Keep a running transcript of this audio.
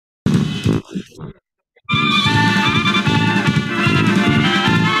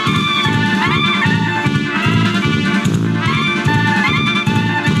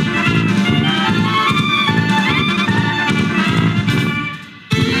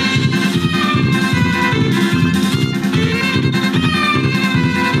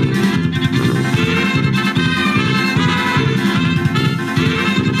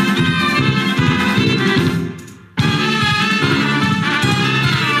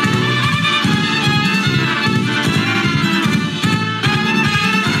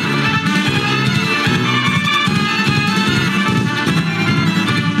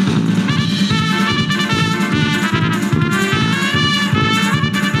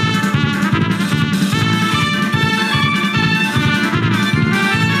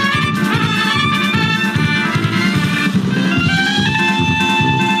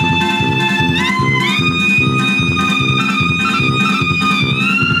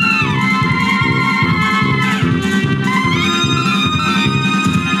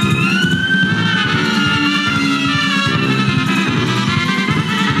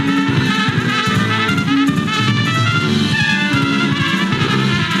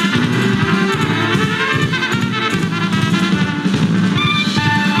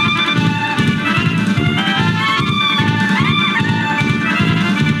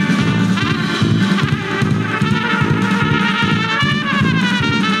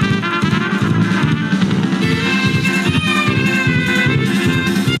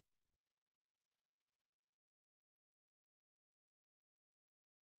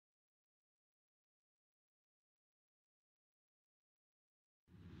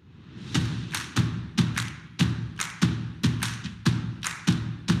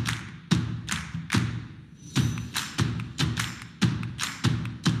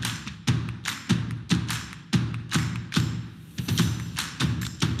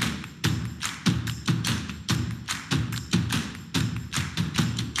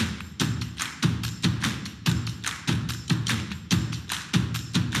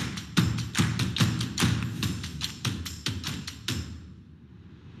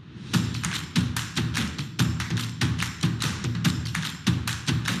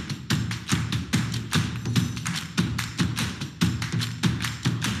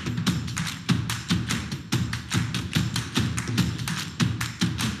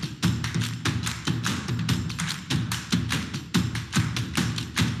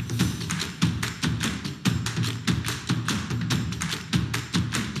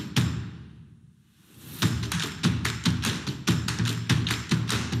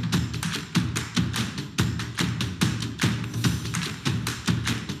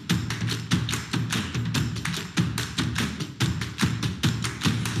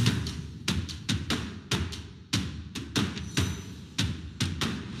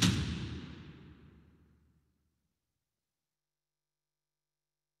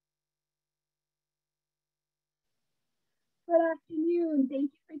Good afternoon.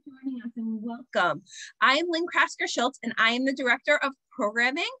 Thank you for joining us and welcome. I am Lynn Krasker-Schultz and I am the Director of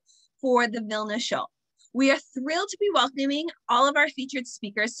Programming for the Vilna Shul. We are thrilled to be welcoming all of our featured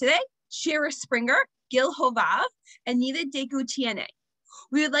speakers today, Shira Springer, Gil Hovav, and Nida Degutienė.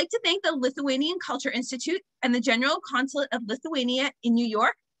 We would like to thank the Lithuanian Culture Institute and the General Consulate of Lithuania in New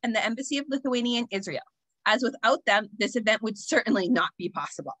York and the Embassy of Lithuania in Israel, as without them, this event would certainly not be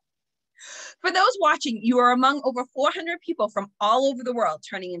possible. For those watching, you are among over 400 people from all over the world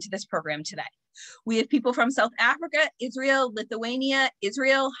turning into this program today. We have people from South Africa, Israel, Lithuania,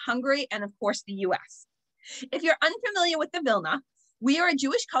 Israel, Hungary, and of course the US. If you're unfamiliar with the Vilna, we are a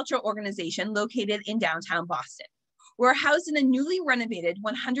Jewish cultural organization located in downtown Boston. We're housed in a newly renovated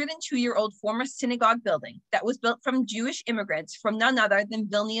 102-year-old former synagogue building that was built from Jewish immigrants from none other than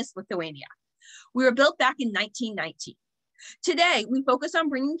Vilnius, Lithuania. We were built back in 1919. Today, we focus on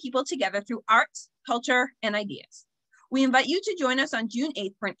bringing people together through arts, culture, and ideas. We invite you to join us on June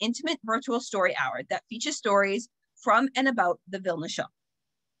 8th for an intimate virtual story hour that features stories from and about the Vilna Shul.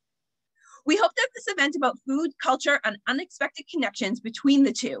 We hope that this event about food, culture, and unexpected connections between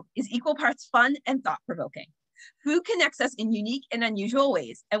the two is equal parts fun and thought-provoking. Food connects us in unique and unusual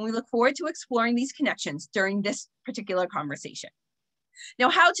ways, and we look forward to exploring these connections during this particular conversation.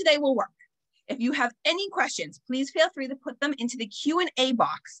 Now, how today will work. If you have any questions, please feel free to put them into the Q&A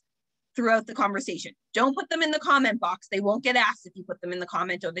box throughout the conversation. Don't put them in the comment box. They won't get asked if you put them in the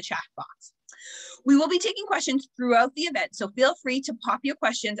comment or the chat box. We will be taking questions throughout the event, so feel free to pop your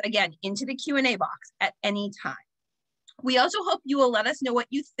questions again into the Q&A box at any time. We also hope you will let us know what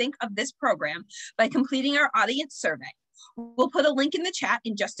you think of this program by completing our audience survey. We'll put a link in the chat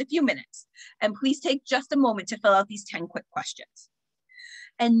in just a few minutes, and please take just a moment to fill out these 10 quick questions.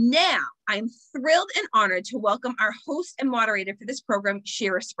 And now I'm thrilled and honored to welcome our host and moderator for this program,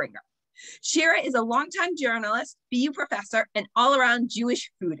 Shira Springer. Shira is a longtime journalist, BU professor, and all-around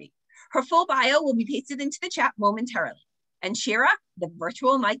Jewish foodie. Her full bio will be pasted into the chat momentarily. And Shira, the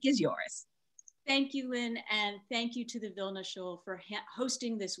virtual mic is yours. Thank you, Lynn, and thank you to the Vilna Shul for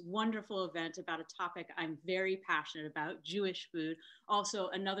hosting this wonderful event about a topic I'm very passionate about, Jewish food. Also,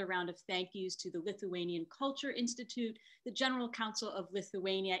 another round of thank yous to the Lithuanian Culture Institute, the General Council of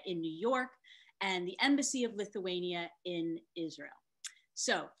Lithuania in New York, and the Embassy of Lithuania in Israel.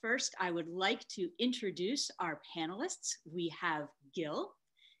 So first, I would like to introduce our panelists. We have Gil.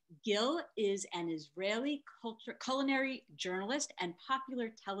 Gil is an Israeli culinary journalist and popular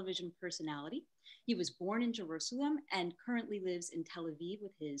television personality. He was born in Jerusalem and currently lives in Tel Aviv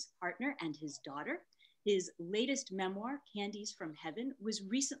with his partner and his daughter. His latest memoir, Candies from Heaven, was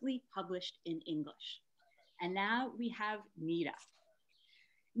recently published in English. And now we have Nida.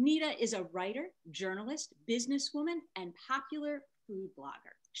 Nida is a writer, journalist, businesswoman, and popular food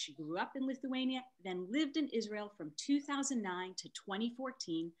blogger. She grew up in Lithuania, then lived in Israel from 2009 to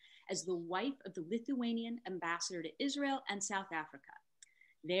 2014 as the wife of the Lithuanian ambassador to Israel and South Africa.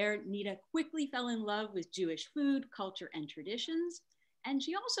 There, Nida quickly fell in love with Jewish food, culture, and traditions. And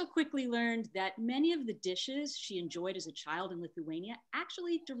she also quickly learned that many of the dishes she enjoyed as a child in Lithuania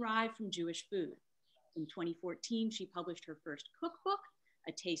actually derived from Jewish food. In 2014, she published her first cookbook,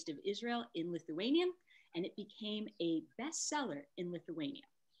 A Taste of Israel in Lithuanian, and it became a bestseller in Lithuania.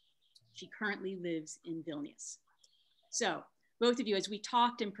 She currently lives in Vilnius. So both of you, as we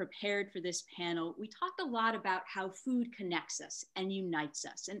talked and prepared for this panel, we talked a lot about how food connects us and unites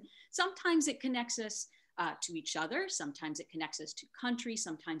us. And sometimes it connects us to each other. Sometimes it connects us to country.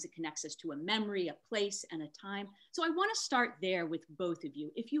 Sometimes it connects us to a memory, a place, and a time. So I want to start there with both of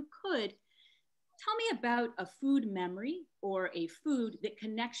you. If you could, tell me about a food memory or a food that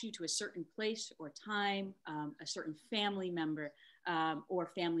connects you to a certain place or time, a certain family member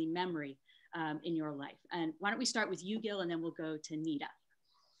or family memory in your life. And why don't we start with you, Gil, and then we'll go to Nida.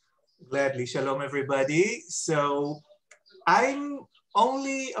 Gladly. Shalom, everybody. So I'm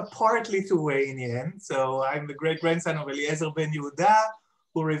only a part Lithuanian. So I'm the great-grandson of Eliezer ben Yehuda,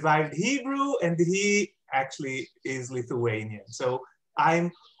 who revived Hebrew, and he actually is Lithuanian. So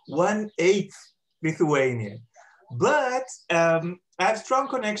I'm 1/8 Lithuanian. But I have strong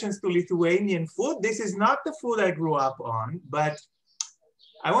connections to Lithuanian food. This is not the food I grew up on, but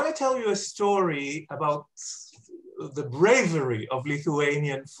I want to tell you a story about the bravery of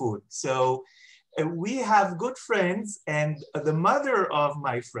Lithuanian food. So we have good friends, and the mother of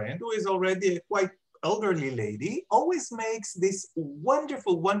my friend, who is already a quite elderly lady, always makes this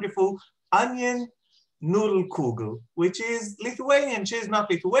wonderful, wonderful onion noodle kugel, which is Lithuanian. She is not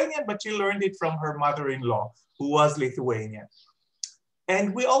Lithuanian, but she learned it from her mother-in-law, who was Lithuanian.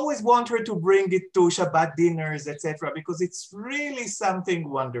 And we always want her to bring it to Shabbat dinners, etc., because it's really something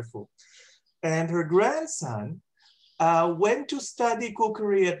wonderful. And her grandson went to study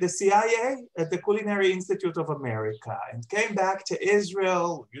cookery at the CIA, at the Culinary Institute of America, and came back to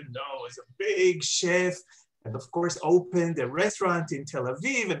Israel, you know, as a big chef, and of course opened a restaurant in Tel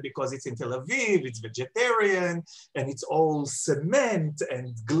Aviv, and because it's in Tel Aviv, it's vegetarian, and it's all cement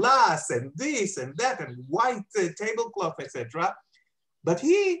and glass and this and that, and white tablecloth, etc. But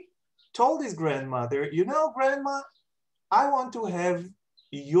he told his grandmother, you know, Grandma, I want to have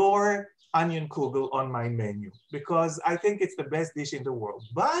your onion kugel on my menu because I think it's the best dish in the world.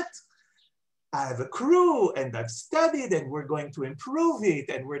 But I have a crew and I've studied and we're going to improve it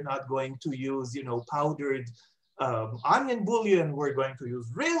and we're not going to use, you know, powdered onion bouillon. We're going to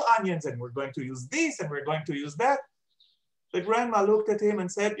use real onions and we're going to use this and we're going to use that. The grandma looked at him and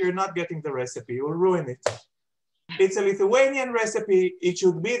said, you're not getting the recipe, you'll ruin it. It's a Lithuanian recipe. It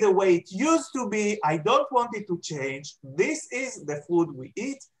should be the way it used to be. I don't want it to change. This is the food we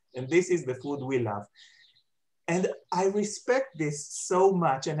eat. And this is the food we love. And I respect this so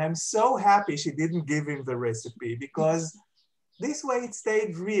much. And I'm so happy she didn't give him the recipe because this way it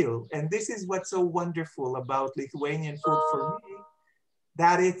stayed real. And this is what's so wonderful about Lithuanian food for me,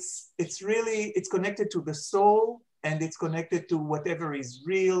 that it's connected to the soul and it's connected to whatever is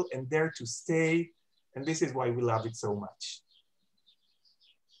real and there to stay. And this is why we love it so much.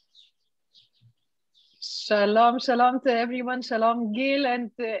 Shalom, shalom to everyone. Shalom, Gil,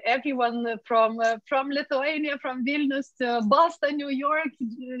 and everyone from Lithuania, from Vilnius to Boston, New York,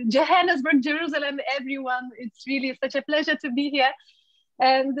 Johannesburg, Jerusalem, everyone. It's really such a pleasure to be here.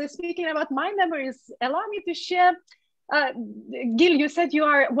 And speaking about my memories, allow me to share. Gil, you said you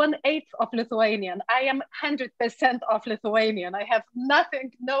are 1/8 of Lithuanian. I am 100% of Lithuanian. I have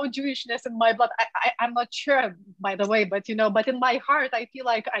nothing, no Jewishness in my blood. I'm not sure, by the way, but you know, but in my heart, I feel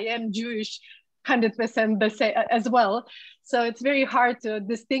like I am Jewish. 100% as well. So it's very hard to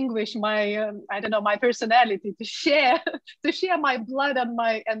distinguish my, I don't know, my personality, to share my blood and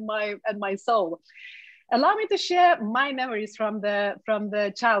my soul. Allow me to share my memories from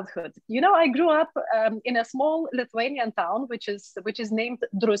the childhood. You know, I grew up in a small Lithuanian town, which is named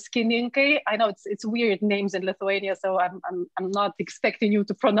Druskininkai. I know it's weird names in Lithuania, so I'm not expecting you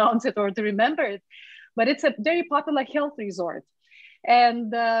to pronounce it or to remember it, but it's a very popular health resort.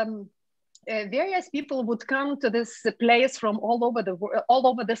 And various people would come to this place from all over the world, all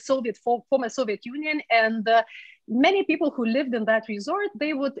over the former Soviet Union, and many people who lived in that resort,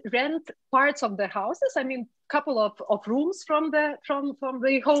 they would rent parts of the houses. I mean, couple of rooms from the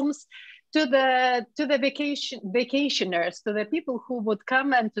homes to the vacationers, to the people who would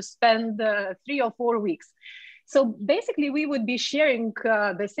come and to spend 3 or 4 weeks. So basically, we would be sharing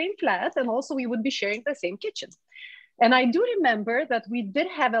the same flat, and also we would be sharing the same kitchen. And I do remember that we did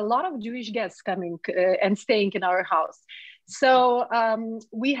have a lot of Jewish guests coming and staying in our house. So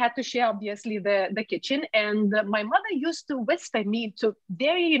we had to share, obviously, the kitchen. And my mother used to whisper me to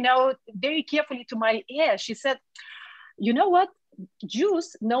very carefully to my ear. She said, you know what?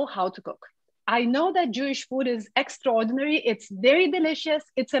 Jews know how to cook. I know that Jewish food is extraordinary. It's very delicious.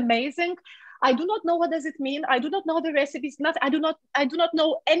 It's amazing. I do not know what does it mean. I do not know the recipes. I do not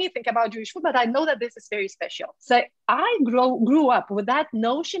know anything about Jewish food, but I know that this is very special. So I grew up with that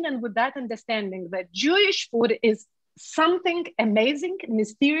notion and with that understanding that Jewish food is something amazing,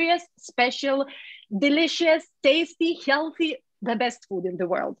 mysterious, special, delicious, tasty, healthy, the best food in the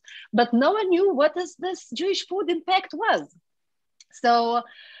world. But no one knew what this Jewish food in fact was. So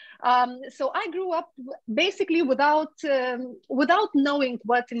I grew up basically without knowing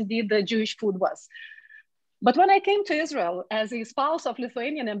what indeed the Jewish food was. But when I came to Israel as a spouse of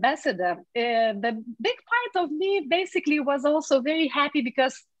Lithuanian ambassador, the big part of me basically was also very happy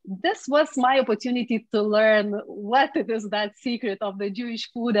because this was my opportunity to learn what it is, that secret of the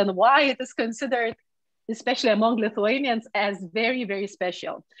Jewish food, and why it is considered, especially among Lithuanians, as very, very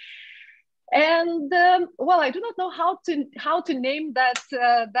special. And well, I do not know how to name that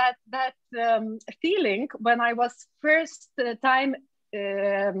feeling when I was first time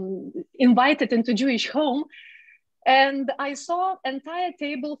invited into Jewish home, and I saw an entire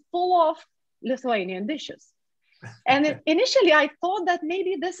table full of Lithuanian dishes. And initially, I thought that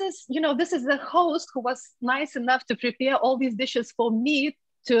maybe this is the host who was nice enough to prepare all these dishes for me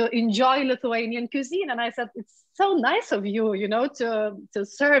to enjoy Lithuanian cuisine. And I said, it's so nice of you, to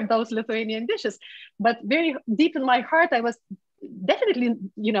serve those Lithuanian dishes. But very deep in my heart, I was definitely,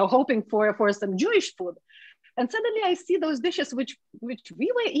 hoping for some Jewish food. And suddenly I see those dishes which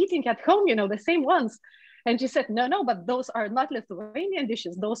we were eating at home, the same ones. And she said, no, but those are not Lithuanian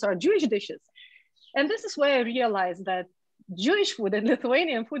dishes. Those are Jewish dishes. And this is where I realized that Jewish food and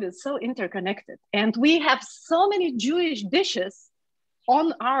Lithuanian food is so interconnected. And we have so many Jewish dishes on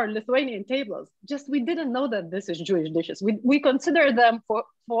our Lithuanian tables. Just we didn't know that this is Jewish dishes. We consider them for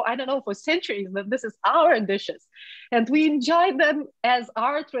I don't know, for centuries, that this is our dishes. And we enjoy them as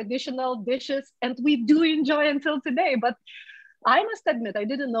our traditional dishes, and we do enjoy until today. But I must admit, I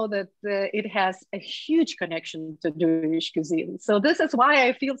didn't know that it has a huge connection to Jewish cuisine. So this is why I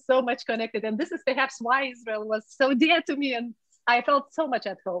feel so much connected. And this is perhaps why Israel was so dear to me. And I felt so much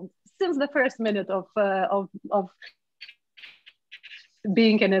at home since the first minute of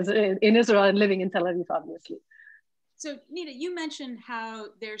being in Israel and living in Tel Aviv, obviously. So Nida, you mentioned how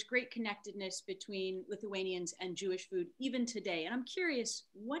there's great connectedness between Lithuanians and Jewish food even today. And I'm curious,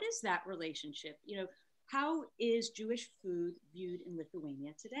 what is that relationship? You know, how is Jewish food viewed in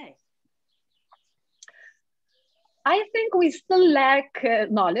Lithuania today? I think we still lack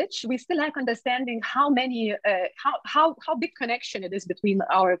knowledge. We still lack understanding how many, how big connection it is between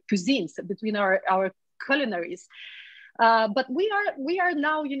our cuisines, between our culinaries. But we are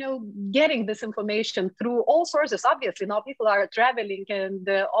now, you know, getting this information through all sources. Obviously, now people are traveling, and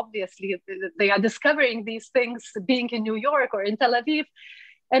obviously they are discovering these things being in New York or in Tel Aviv.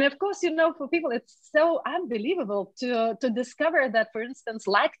 And of course, you know, for people, it's so unbelievable to discover that, for instance,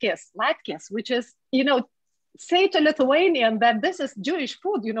 latkes, which is, you know, say to Lithuanian that this is Jewish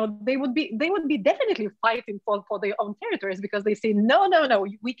food, you know, they would be definitely fighting for their own territories, because they say, no,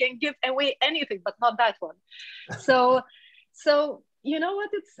 we can give away anything, but not that one. So you know what,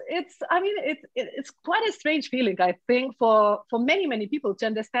 it's quite a strange feeling, I think, for many people to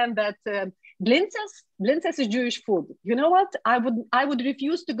understand that blintzes is Jewish food. You know what? I would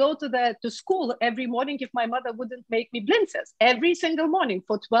refuse to go to school every morning if my mother wouldn't make me blintzes every single morning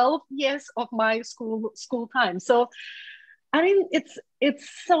for 12 years of my school time. So, I mean, it's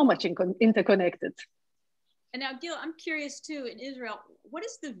so much interconnected. And now, Gil, I'm curious too, in Israel, what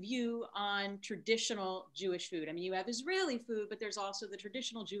is the view on traditional Jewish food? I mean, you have Israeli food, but there's also the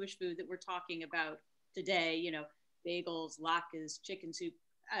traditional Jewish food that we're talking about today, you know, bagels, latkes, chicken soup,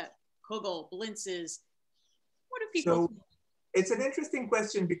 kugel, blintzes. What do people think? It's an interesting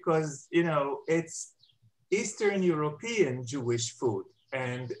question because, you know, it's Eastern European Jewish food,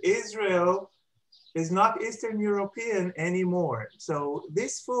 and Israel is not Eastern European anymore. So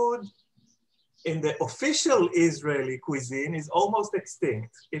this food in the official Israeli cuisine is almost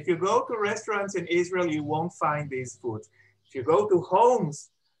extinct. If you go to restaurants in Israel, you won't find these foods. If you go to homes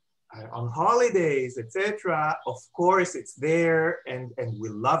on holidays, etc., of course it's there, and we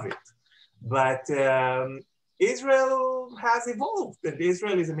love it. But Israel has evolved, and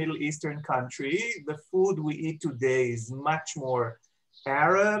Israel is a Middle Eastern country. The food we eat today is much more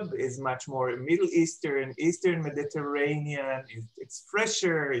Arab, is much more Middle Eastern, Eastern Mediterranean. It's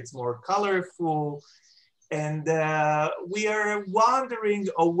fresher, it's more colorful, and we are wandering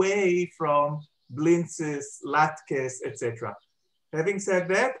away from blintzes, latkes, etc. Having said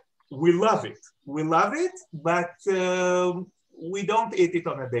that, we love it. We love it, but we don't eat it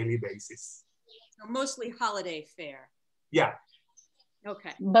on a daily basis. So mostly holiday fare. Yeah.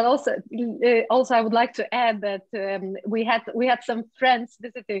 Okay. But also I would like to add that we had some friends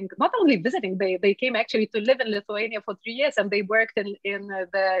visiting, not only visiting, they came actually to live in Lithuania for 3 years, and they worked in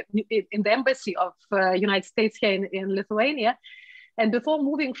the embassy of United States here in Lithuania. And before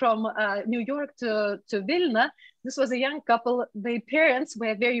moving from New York to Vilna, this was a young couple. Their parents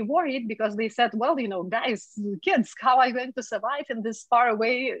were very worried because they said, well, you know, guys, kids, how are you going to survive in this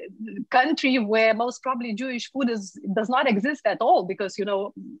faraway country where most probably Jewish food does not exist at all? Because, you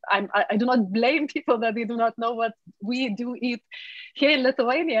know, I do not blame people that they do not know what we do eat here in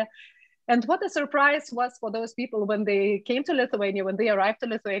Lithuania. And what a surprise was for those people when they came to Lithuania, when they arrived to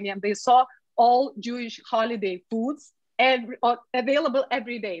Lithuania, and they saw all Jewish holiday foods available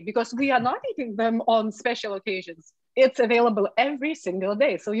every day, because we are not eating them on special occasions. It's available every single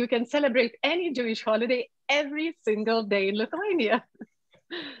day. So you can celebrate any Jewish holiday every single day in Lithuania.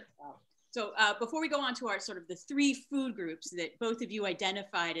 So before we go on to our sort of the 3 food groups that both of you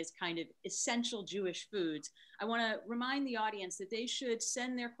identified as kind of essential Jewish foods, I want to remind the audience that they should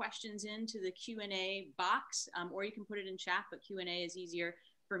send their questions into the Q&A box, or you can put it in chat, but Q&A is easier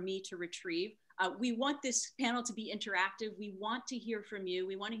for me to retrieve. We want this panel to be interactive. We want to hear from you.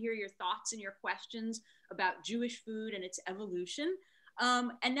 We want to hear your thoughts and your questions about Jewish food and its evolution.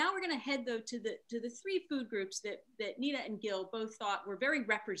 And now we're going to head, though, to the 3 food groups that Nida and Gil both thought were very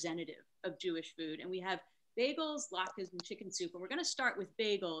representative of Jewish food. And we have bagels, latkes, and chicken soup. And we're going to start with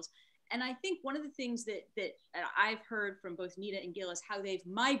bagels. And I think one of the things that I've heard from both Nida and Gil is how they've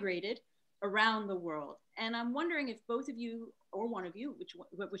migrated around the world. And I'm wondering if both of you, or one of you,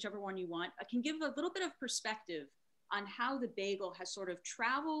 whichever one you want, can give a little bit of perspective on how the bagel has sort of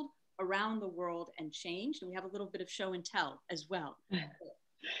traveled around the world and changed. And we have a little bit of show and tell as well.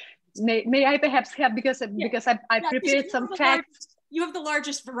 May I perhaps have, because I prepared some facts. You have the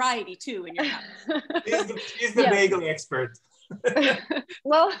largest variety too in your house. She's the bagel expert.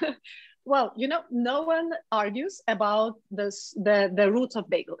 Well, you know, no one argues about this, the roots of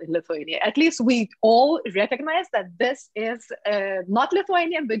bagel in Lithuania. At least we all recognize that this is not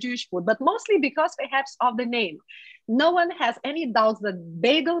Lithuanian, but Jewish food, but mostly because perhaps of the name. No one has any doubts that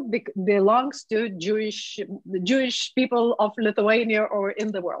bagel belongs to the Jewish people of Lithuania or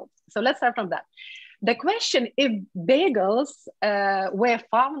in the world. So let's start from that. The question if bagels were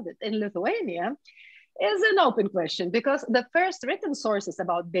founded in Lithuania is an open question, because the first written sources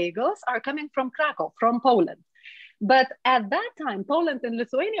about bagels are coming from Krakow, from Poland. But at that time, Poland and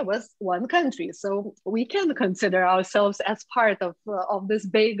Lithuania was one country. So we can consider ourselves as part of this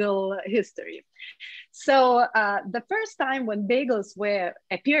bagel history. So the first time when bagels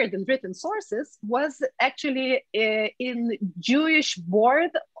appeared in written sources was actually in Jewish board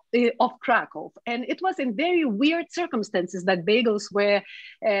of Krakow, and it was in very weird circumstances that bagels were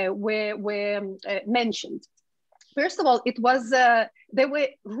mentioned. First of all, there were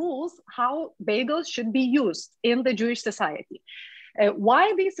rules how bagels should be used in the Jewish society.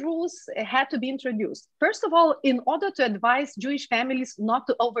 Why these rules had to be introduced? First of all, in order to advise Jewish families not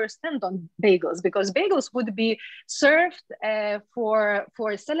to overspend on bagels, because bagels would be served for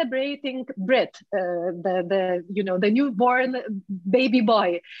celebrating Brit, the newborn baby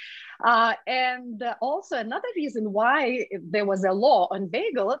boy. And also another reason why there was a law on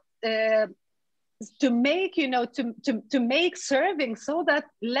bagel to make, to make serving so that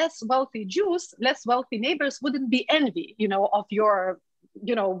less wealthy Jews, less wealthy neighbors wouldn't be envy, of your,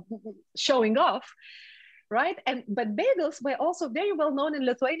 showing off, right? But bagels were also very well known in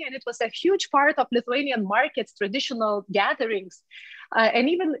Lithuania, and it was a huge part of Lithuanian markets, traditional gatherings. And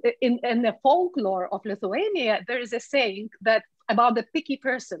even in the folklore of Lithuania, there is a saying that about the picky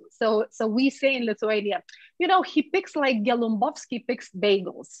person. So we say in Lithuania, he picks like Golumbovsky picks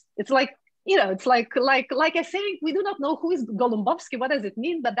bagels. It's like, it's like a saying, we do not know who is Golumbovsky, what does it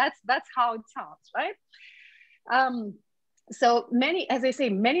mean, but that's how it sounds, right? So many, as I say,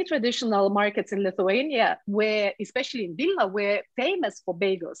 many traditional markets in Lithuania especially in Vilna, were famous for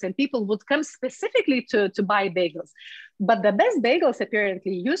bagels, and people would come specifically to buy bagels. But the best bagels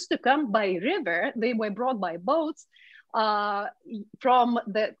apparently used to come by river. They were brought by boats from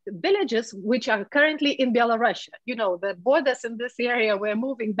the villages which are currently in Belarus. The borders in this area were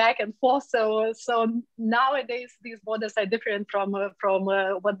moving back and forth. So nowadays these borders are different from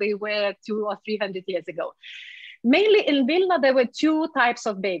what they were 200 or 300 years ago. Mainly in Vilna, there were two types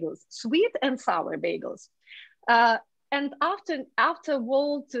of bagels: sweet and sour bagels. And after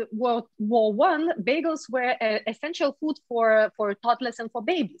World War I, bagels were essential food for toddlers and for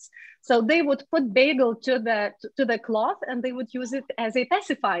babies. So they would put bagel to the cloth, and they would use it as a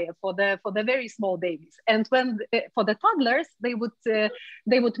pacifier for the very small babies. And for the toddlers, they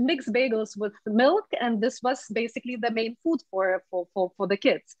would mix bagels with milk, and this was basically the main food for the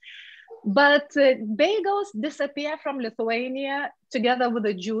kids. But bagels disappear from Lithuania together with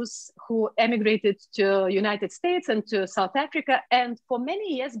the Jews who emigrated to United States and to South Africa. And for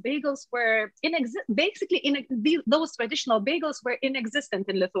many years, bagels were those traditional bagels were inexistent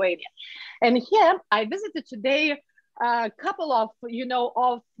in Lithuania. And here I visited today a couple of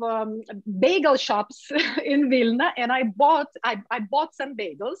bagel shops in Vilna, and I bought some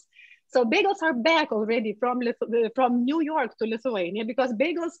bagels. So bagels are back already from New York to Lithuania, because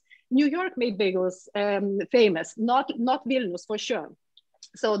New York made bagels famous, not Vilnius for sure.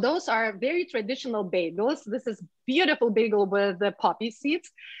 So those are very traditional bagels. This is beautiful bagel with the poppy seeds.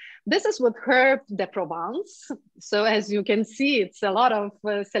 This is with herb de Provence. So as you can see, it's a lot of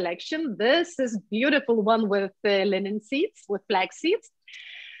selection. This is beautiful one with linen seeds, with flax seeds.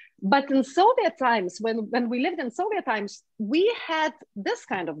 But in Soviet times, when we lived in Soviet times, we had this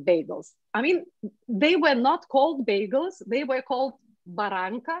kind of bagels. I mean, they were not called bagels. They were called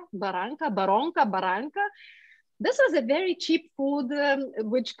baronka. This was a very cheap food,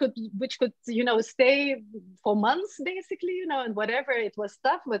 which could stay for months, basically, and whatever it was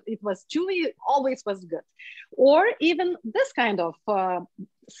stuffed with, it was chewy, always was good. Or even this kind of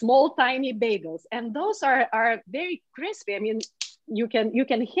small, tiny bagels. And those are very crispy. I mean, you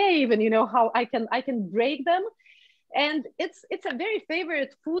can hear even, how I can break them. And it's a very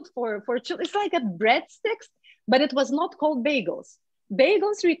favorite food for children. It's like a breadsticks, but it was not called bagels.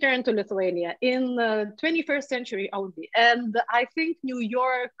 Bagels returned to Lithuania in the 21st century only. And I think New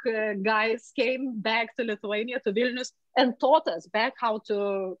York guys came back to Lithuania, to Vilnius, and taught us back how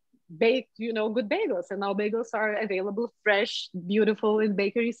to baked, good bagels. And now bagels are available fresh, beautiful in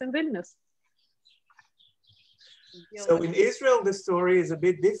bakeries in Vilnius. So in Israel, the story is a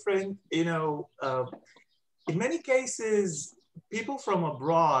bit different. In many cases, people from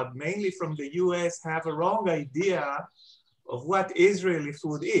abroad, mainly from the US, have a wrong idea of what Israeli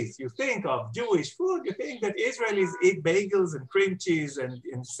food is. You think of Jewish food, you think that Israelis eat bagels and cream cheese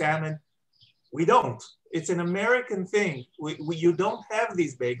and salmon. We don't. It's an American thing. You don't have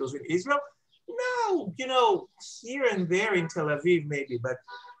these bagels in Israel. No, here and there in Tel Aviv maybe, but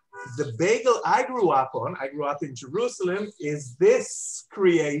the bagel I grew up in Jerusalem, is this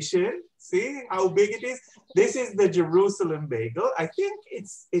creation. See how big it is? This is the Jerusalem bagel. I think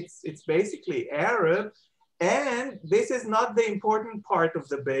it's basically Arab, and this is not the important part of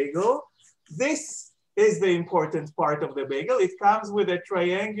the bagel. This is the important part of the bagel. It comes with a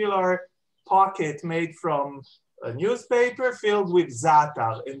triangular pocket made from a newspaper filled with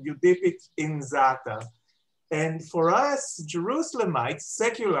za'atar, and you dip it in za'atar. And for us, Jerusalemites,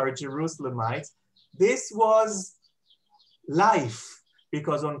 secular Jerusalemites, this was life.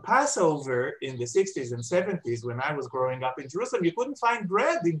 Because on Passover in the 60s and 70s, when I was growing up in Jerusalem, you couldn't find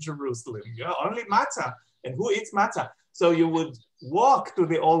bread in Jerusalem, only matzah. And who eats matzah? So you would walk to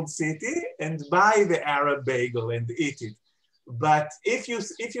the old city and buy the Arab bagel and eat it. But if you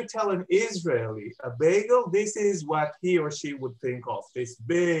tell an Israeli a bagel, this is what he or she would think of, this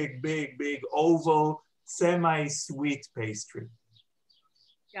big, big, big oval, semi-sweet pastry.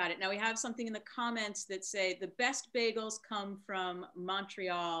 Got it. Now we have something in the comments that say the best bagels come from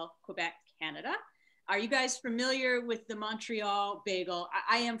Montreal, Quebec, Canada. Are you guys familiar with the Montreal bagel?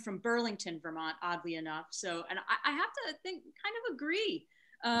 I am from Burlington, Vermont, oddly enough. So, and I have to think, kind of agree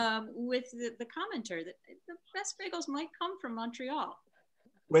with the commenter that the best bagels might come from Montreal.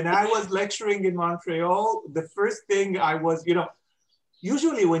 When I was lecturing in Montreal, the first thing I was,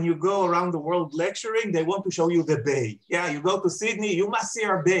 usually when you go around the world lecturing, they want to show you the bay. Yeah, you go to Sydney, you must see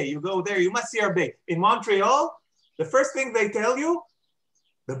our bay. You go there, you must see our bay. In Montreal, the first thing they tell you,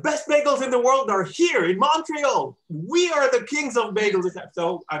 the best bagels in the world are here in Montreal. We are the kings of bagels.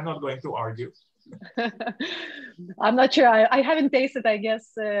 So I'm not going to argue. I'm not sure. I haven't tasted, I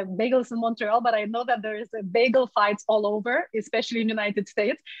guess, bagels in Montreal, but I know that there is a bagel fights all over, especially in the United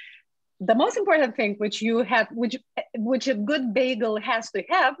States. The most important thing which a good bagel has to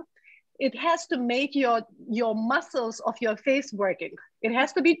have, it has to make your muscles of your face working. It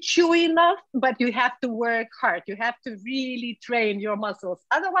has to be chewy enough, but you have to work hard. You have to really train your muscles.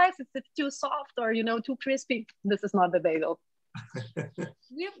 Otherwise, if it's too soft or too crispy, this is not the bagel.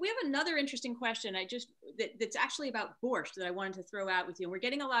 We have another interesting question. That's actually about borscht that I wanted to throw out with you. And we're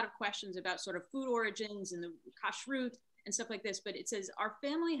getting a lot of questions about sort of food origins and the kashrut and stuff like this. But it says our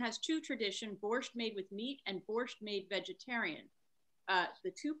family has two traditions: borscht made with meat and borscht made vegetarian.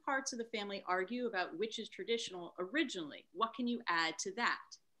 The two parts of the family argue about which is traditional originally. What can you add to that?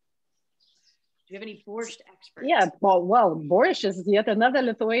 Do you have any borscht experts? Yeah, well, borscht is yet another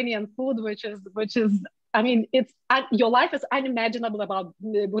Lithuanian food, which is. I mean, your life is unimaginable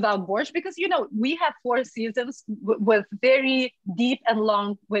without borscht, because we have 4 seasons with very deep and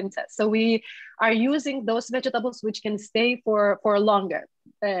long winters. So we are using those vegetables which can stay for longer.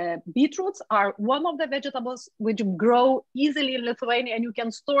 Beetroots are one of the vegetables which grow easily in Lithuania, and you can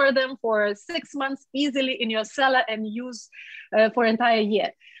store them for 6 months easily in your cellar and use for entire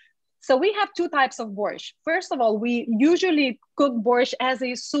year. So we have 2 types of borscht. First of all, we usually cook borscht as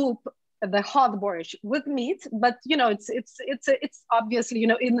a soup, the hot borscht with meat, but it's obviously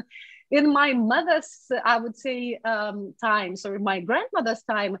in my mother's, I would say, times, or my grandmother's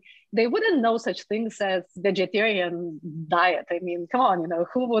time, they wouldn't know such things as vegetarian diet. I mean, come on,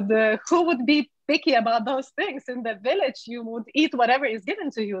 who would be picky about those things? In the village, you would eat whatever is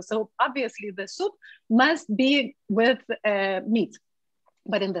given to you. So obviously the soup must be with meat.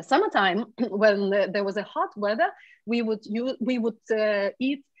 But in the summertime, when there was a hot weather, we would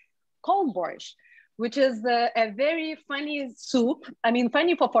eat cold borscht, which is a very funny soup. I mean,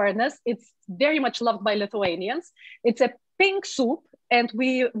 funny for foreigners. It's very much loved by Lithuanians. It's a pink soup, and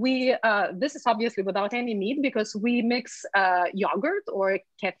we this is obviously without any meat, because we mix yogurt or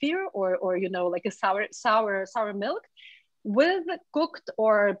kefir or like a sour milk with cooked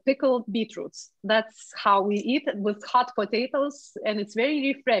or pickled beetroots. That's how we eat it, with hot potatoes, and it's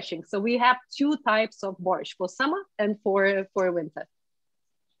very refreshing. So we have 2 types of borscht, for summer and for winter.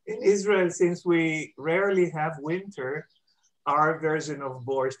 In Israel, since we rarely have winter, our version of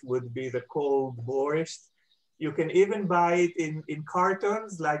borscht would be the cold borscht. You can even buy it in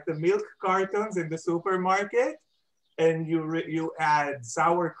cartons, like the milk cartons in the supermarket, and you add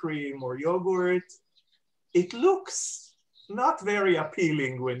sour cream or yogurt. It looks not very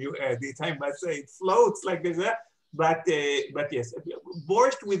appealing when you add it. I must say, it floats like this. But yes,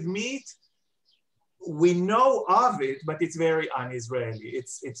 borscht with meat, we know of it, but it's very un-Israeli.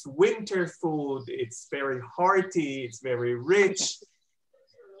 It's winter food. It's very hearty. It's very rich.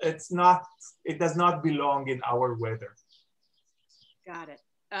 It does not belong in our weather. Got it.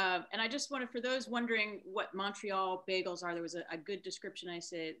 And I just wanted, for those wondering what Montreal bagels are, there was a good description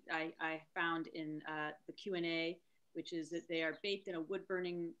I found in the Q&A, which is that they are baked in a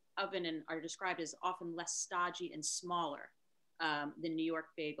wood-burning oven and are described as often less stodgy and smaller than New York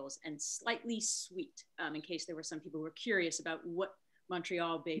bagels, and slightly sweet, in case there were some people who were curious about what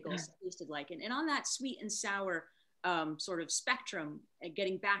Montreal bagels tasted like. And on that sweet and sour sort of spectrum,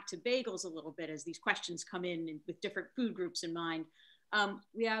 getting back to bagels a little bit as these questions come in with different food groups in mind,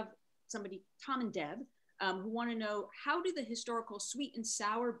 we have somebody, Tom and Deb, who want to know, how do the historical sweet and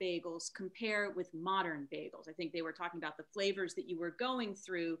sour bagels compare with modern bagels? I think they were talking about the flavors that you were going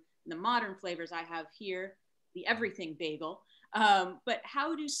through, the modern flavors I have here, the everything bagel. But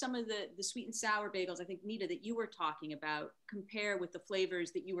how do some of the sweet and sour bagels, I think, Nida, that you were talking about, compare with the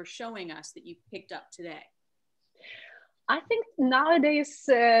flavors that you were showing us that you picked up today? I think nowadays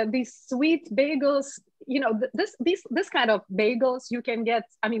these sweet bagels, you know, this kind of bagels you can get.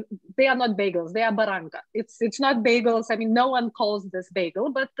 I mean, they are not bagels; they are baranka. It's not bagels. I mean, no one calls this bagel,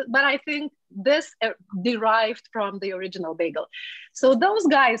 but I think this derived from the original bagel. So those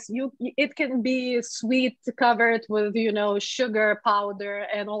guys, it can be sweet, covered with, you know, sugar powder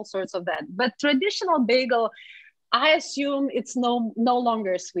and all sorts of that. But traditional bagel, I assume it's no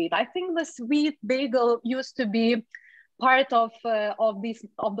longer sweet. I think the sweet bagel used to be part of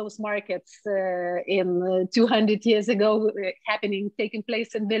those markets in 200 years ago, taking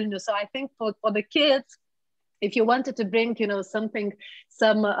place in Vilna. So I think for the kids, if you wanted to bring, you know, some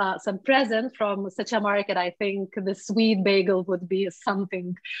present from such a market, I think the sweet bagel would be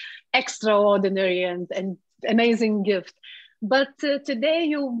something extraordinary and amazing gift. But today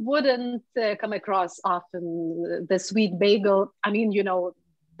you wouldn't come across often the sweet bagel. I mean, you know,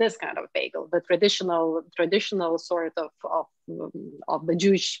 this kind of bagel, the traditional sort of the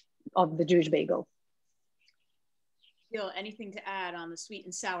Jewish bagel. Gil, anything to add on the sweet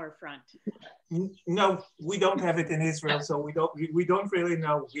and sour front? No, we don't have it in Israel, so we don't really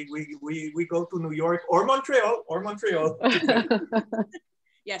know. We go to New York or Montreal.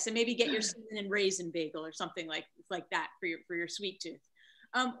 Yes, and maybe get your cinnamon and raisin bagel or something like that for your sweet tooth.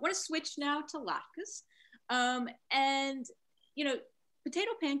 I want to switch now to latkes, and you know,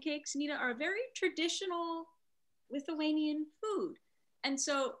 potato pancakes, Nida, are a very traditional Lithuanian food. And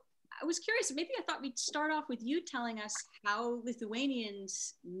so I was curious, maybe I thought we'd start off with you telling us how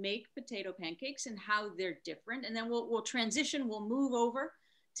Lithuanians make potato pancakes and how they're different. And then we'll transition, we'll move over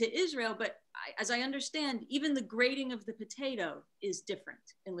to Israel. But as I understand, even the grating of the potato is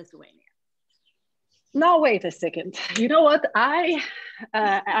different in Lithuania. Now, wait a second. You know what? I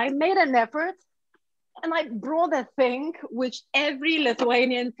made an effort, and I brought a thing which every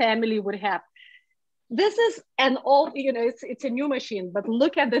Lithuanian family would have. This is an old, you know, it's a new machine, but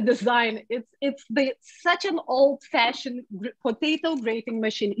look at the design. It's such an old-fashioned potato grating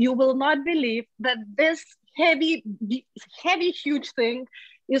machine. You will not believe that this heavy, huge thing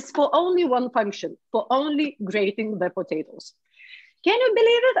is for only one function, for only grating the potatoes. Can you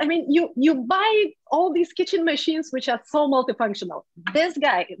believe it? I mean, you buy all these kitchen machines which are so multifunctional. This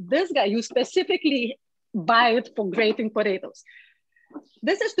guy, you specifically buy it for grating potatoes.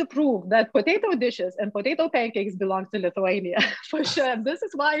 This is to prove that potato dishes and potato pancakes belong to Lithuania, for sure. This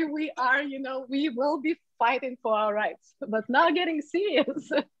is why we are, you know, we will be fighting for our rights, but now getting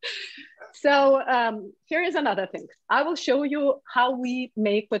serious. So here is another thing. I will show you how we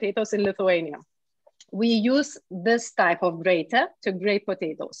make potatoes in Lithuania. We use this type of grater to grate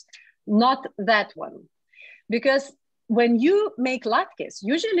potatoes, not that one. Because when you make latkes,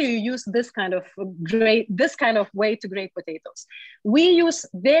 usually you use this kind of way to grate potatoes. We use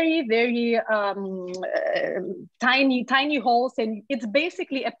very, very tiny holes, and it's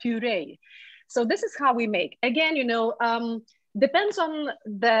basically a puree. So this is how we make. Again, you know, depends on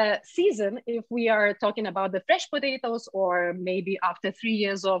the season, if we are talking about the fresh potatoes, or maybe after 3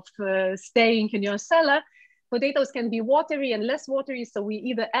 years of staying in your cellar, potatoes can be watery and less watery. So we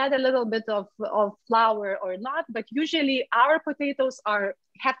either add a little bit of flour or not, but usually our potatoes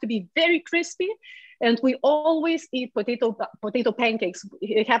have to be very crispy. And we always eat potato pancakes.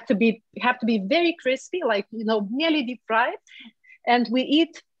 It have to be very crispy, like, you know, nearly deep fried. And we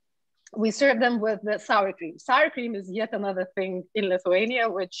eat we serve them with the sour cream. Sour cream is yet another thing in Lithuania,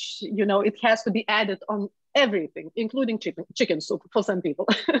 which, you know, it has to be added on everything, including chicken soup for some people.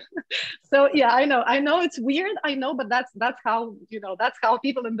 So yeah, I know it's weird, I know, but that's how, you know, that's how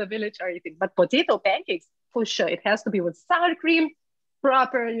people in the village are eating. But potato pancakes, for sure, it has to be with sour cream,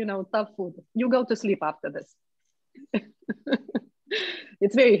 proper, you know, tough food. You go to sleep after this.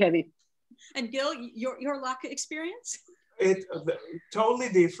 It's very heavy. And Gil, your latke experience? It totally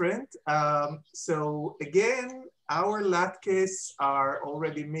different. So again, our latkes are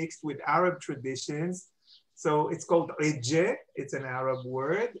already mixed with Arab traditions. So it's called ijje, it's an Arab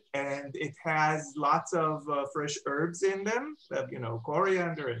word, and it has lots of fresh herbs in them, you know,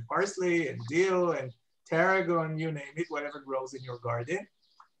 coriander and parsley and dill and tarragon, you name it, whatever grows in your garden.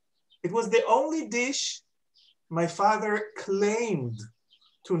 It was the only dish my father claimed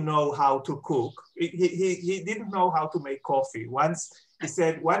to know how to cook. He didn't know how to make coffee. Once he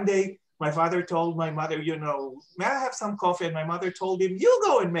said, one day, my father told my mother, you know, may I have some coffee? And my mother told him, you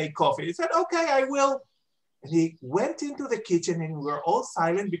go and make coffee. He said, okay, I will. And he went into the kitchen and we were all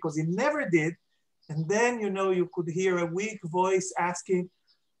silent because he never did. And then, you know, you could hear a weak voice asking,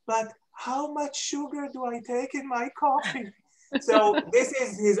 but how much sugar do I take in my coffee? So this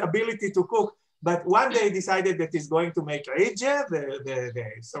is his ability to cook. But one day decided that he's going to make ijje, the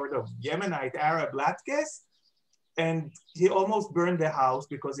sort of Yemenite Arab latkes. And he almost burned the house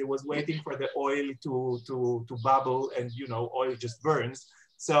because he was waiting for the oil to bubble, and, you know, oil just burns.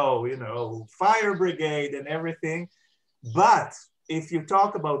 So, you know, fire brigade and everything. But if you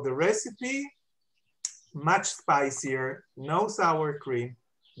talk about the recipe, much spicier, no sour cream,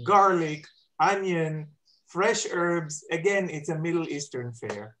 garlic, onion, fresh herbs. Again, it's a Middle Eastern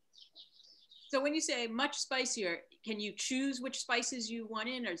fare. So when you say much spicier, can you choose which spices you want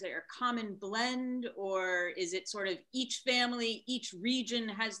in? Or is there a common blend? Or is it sort of each family, each region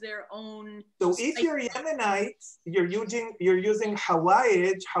has their own? So if you're Yemenite, you're using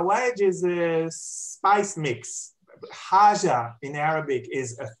hawaj. Hawaj is a spice mix. Haja in Arabic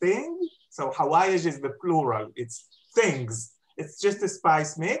is a thing. So hawaj is the plural. It's things. It's just a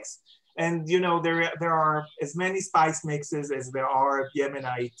spice mix. And, you know, there are as many spice mixes as there are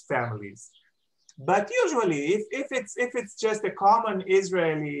Yemenite families. But usually, if it's just a common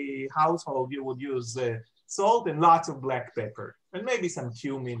Israeli household, you would use salt and lots of black pepper and maybe some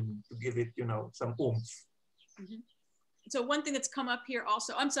cumin to give it, you know, some oomph. Mm-hmm. So one thing that's come up here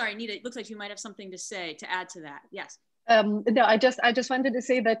also, I'm sorry, Nida, it looks like you might have something to say to add to that. Yes. No, I just wanted to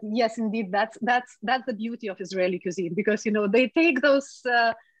say that yes, indeed, that's the beauty of Israeli cuisine, because, you know, they take those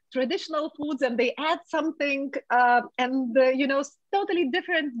traditional foods and they add something, and you know, totally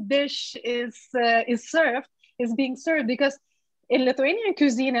different dish is being served. Because in Lithuanian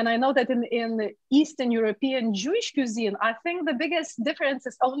cuisine, and I know that in Eastern European Jewish cuisine, I think the biggest difference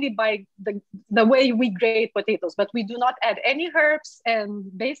is only by the way we grate potatoes, but we do not add any herbs and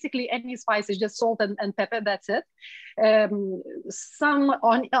basically any spices, just salt and pepper, that's it. Some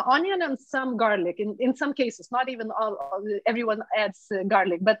onion and some garlic in some cases, not even everyone adds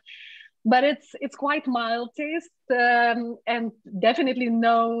garlic, but it's quite mild taste, and definitely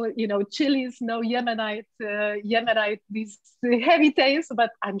no, you know, chilies, no Yemenite these heavy tastes,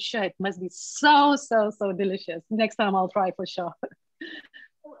 but I'm sure it must be so delicious. Next time I'll try for sure.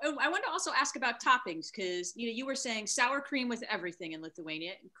 I want to also ask about toppings, because, you know, you were saying sour cream with everything in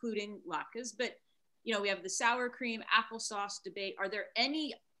Lithuania, including latkes, but, you know, we have the sour cream applesauce debate. Are there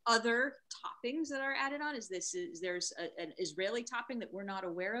any other toppings that are added on? Is there's an Israeli topping that we're not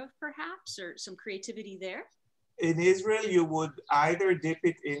aware of, perhaps, or some creativity there? In Israel, you would either dip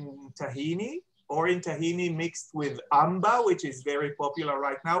it in tahini or in tahini mixed with amba, which is very popular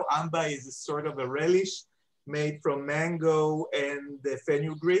right now. Amba is a sort of a relish made from mango and the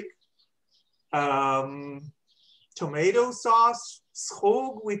fenugreek. Tomato sauce,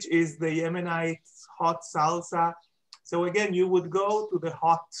 schug, which is the Yemenite hot salsa. So again, you would go to the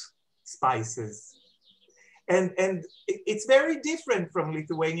hot spices. And it's very different from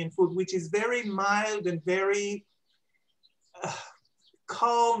Lithuanian food, which is very mild and very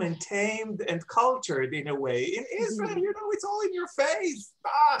calm and tamed and cultured in a way. In Israel, you know, it's all in your face.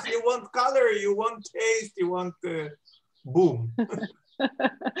 You want color, you want taste, you want boom.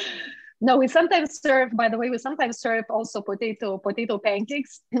 No, we sometimes serve, by the way, also potato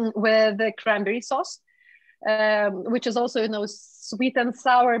pancakes with the cranberry sauce, which is also, you know, sweet and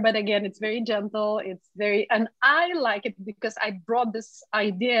sour, but again, it's very gentle. And I like it because I brought this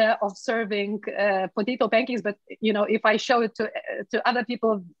idea of serving potato pancakes, but, you know, if I show it to other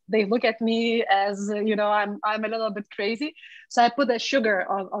people, they look at me as, you know, I'm a little bit crazy. So I put the sugar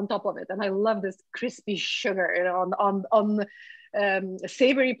on top of it, and I love this crispy sugar, you know,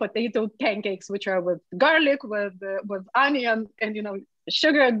 savory potato pancakes, which are with garlic, with onion, and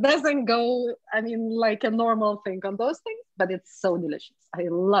sugar doesn't go, I mean, like a normal thing on those things, but it's so delicious. I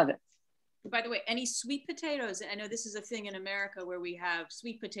love it. By the way, any sweet potatoes? I know this is a thing in America where we have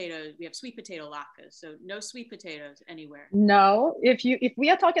sweet potatoes. We have sweet potato latkes, so no sweet potatoes anywhere. No, if we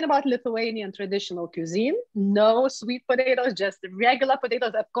are talking about Lithuanian traditional cuisine, no sweet potatoes, just regular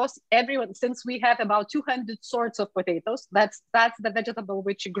potatoes. Of course, everyone, since we have about 200 sorts of potatoes, that's the vegetable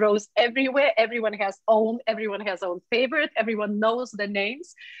which grows everywhere. Everyone has own favorite. Everyone knows the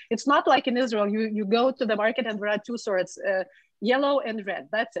names. It's not like in Israel. You go to the market and there are two sorts, yellow and red.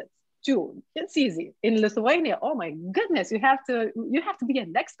 That's it. Two. It's easy. In Lithuania, oh my goodness, you have to be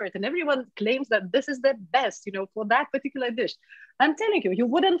an expert, and everyone claims that this is the best, for that particular dish. I'm telling you, you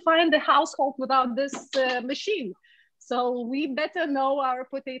wouldn't find a household without this machine. So we better know our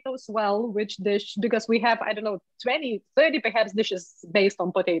potatoes well, which dish, because we have, I don't know, 20, 30 perhaps dishes based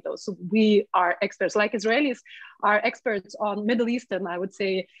on potatoes. So we are experts, like Israelis are experts on Middle Eastern, I would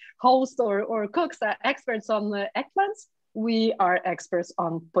say, hosts or cooks are experts on eggplants. We are experts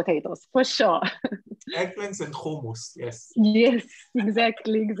on potatoes, for sure. Eggplants and hummus, yes. Yes,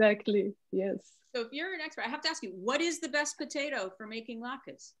 exactly, yes. So if you're an expert, I have to ask you, what is the best potato for making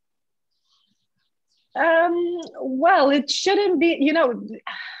latkes? Well, it shouldn't be,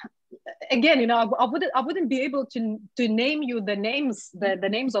 again, I wouldn't be able to name you the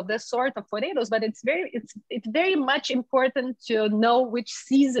names of this sort of potatoes, but it's very much important to know which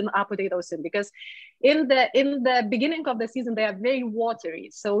season are potatoes in, because in the beginning of the season they are very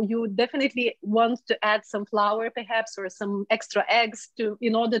watery, so you definitely want to add some flour perhaps or some extra eggs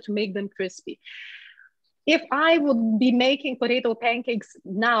in order to make them crispy. If I would be making potato pancakes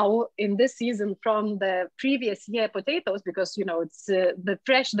now in this season from the previous year potatoes, because it's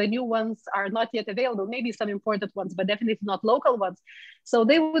the new ones are not yet available, maybe some imported ones, but definitely not local ones. So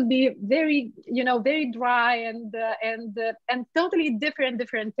they would be very, very dry and totally different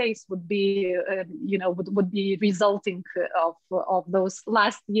tastes would be, would be resulting of those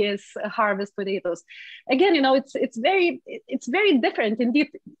last year's harvest potatoes. Again, it's very different indeed.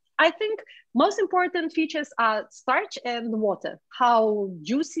 I think most important features are starch and water, how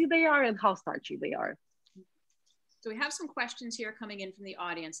juicy they are and how starchy they are. So we have some questions here coming in from the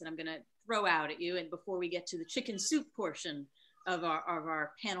audience that I'm going to throw out at you, and before we get to the chicken soup portion of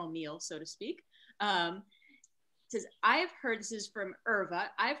our panel meal, so to speak. It says, I've heard, this is from Irva,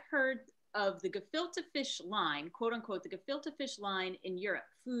 I've heard of the gefilte fish line, quote unquote, the gefilte fish line in Europe.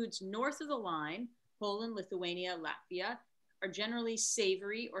 Foods north of the line, Poland, Lithuania, Latvia, are generally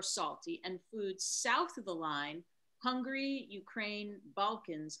savory or salty, and foods south of the line, Hungary, Ukraine,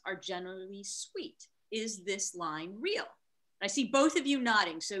 Balkans, are generally sweet. Is this line real? I see both of you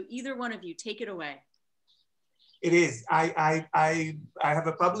nodding, so either one of you, take it away. It is. I have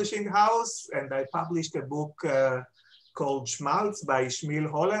a publishing house, and I published a book called Schmaltz by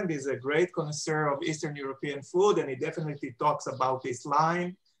Shmuel Holland. He's a great connoisseur of Eastern European food, and he definitely talks about this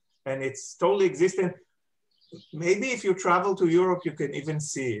line, and it's totally existent. Maybe if you travel to Europe, you can even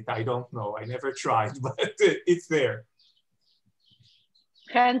see it. I don't know. I never tried, but it's there.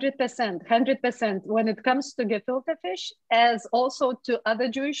 100%. When it comes to gefilte fish, as also to other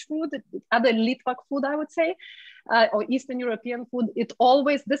Jewish food, other Litvak food, I would say, or Eastern European food,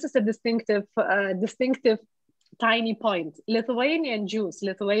 this is a distinctive tiny point. Lithuanian Jews,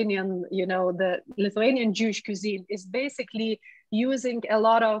 the Lithuanian Jewish cuisine is basically using a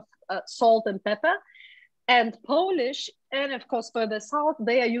lot of salt and pepper. And Polish, and of course further south,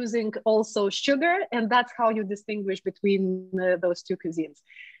 they are using also sugar, and that's how you distinguish between those two cuisines.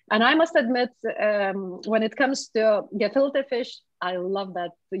 And I must admit, when it comes to gefilte fish, I love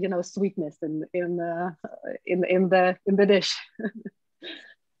that sweetness in the dish.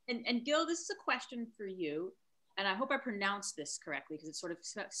 and Gil, this is a question for you, and I hope I pronounced this correctly because it's sort of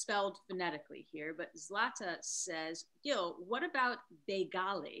spelled phonetically here. But Zlata says, Gil, what about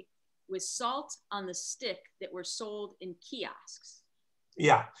bagale with salt on the stick that were sold in kiosks?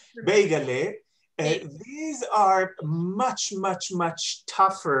 Yeah, bagele. These are much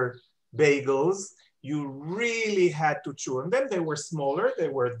tougher bagels. You really had to chew on them. They were smaller. They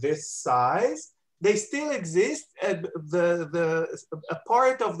were this size. They still exist. A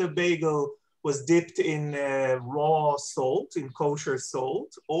part of the bagel was dipped in raw salt, in kosher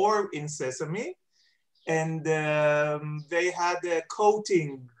salt, or in sesame. And they had a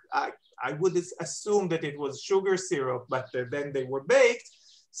coating. I would assume that it was sugar syrup, but then they were baked.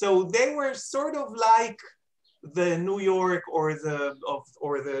 So they were sort of like the New York or the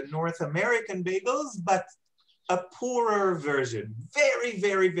North American bagels, but a poorer version.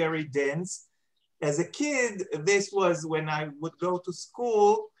 Very dense. as a kid, this was when I would go to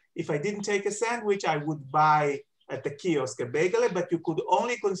school. If I didn't take a sandwich, I would buy at the kiosk a bagel, but you could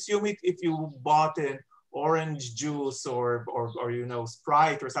only consume it if you bought an orange juice or you know,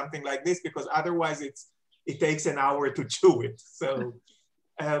 Sprite or something like this, because otherwise it takes an hour to chew it. So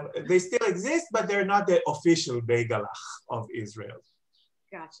they still exist, but they're not the official bagelach of Israel.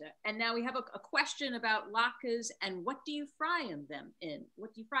 Gotcha. And now we have a question about latkes and what do you fry them in?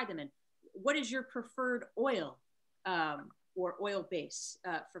 What do you fry them in? What is your preferred oil or oil base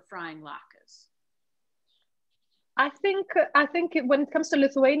for frying latkes? I think when it comes to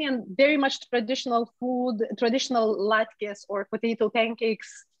Lithuanian, very much traditional food, traditional latkes or potato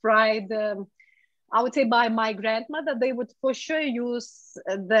pancakes fried, I would say by my grandmother, they would for sure use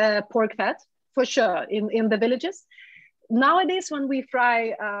the pork fat, for sure, in the villages. Nowadays, when we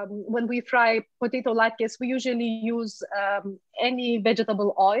fry potato latkes, we usually use any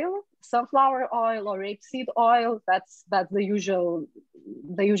vegetable oil, sunflower oil or rapeseed oil. That's the usual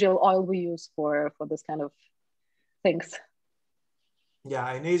oil we use for this kind of things.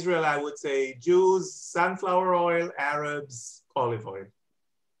 Yeah, in Israel, I would say Jews, sunflower oil, Arabs, olive oil.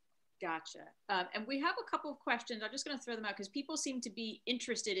 Gotcha. And we have a couple of questions. I'm just going to throw them out because people seem to be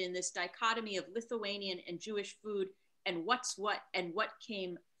interested in this dichotomy of Lithuanian and Jewish food and what's what and what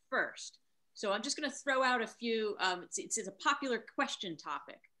came first. So I'm just going to throw out a few. It's a popular question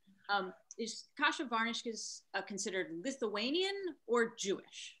topic. Is kasha varnishkes considered Lithuanian or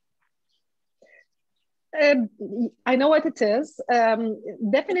Jewish? I know what it is.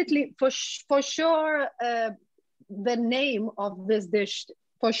 Definitely, for sure, the name of this dish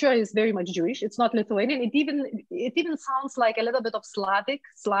for sure is very much Jewish. It's not Lithuanian. It even sounds like a little bit of Slavic.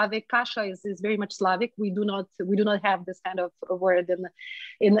 Slavic kasha is very much Slavic. We do not have this kind of word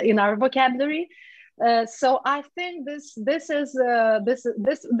in our vocabulary. So I think this is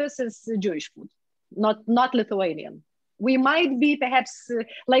Jewish food, not Lithuanian. We might be perhaps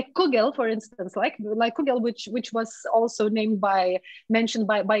like kugel, for instance, like kugel, which was also mentioned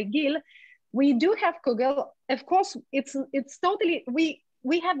by Gil. We do have kugel. Of course, it's totally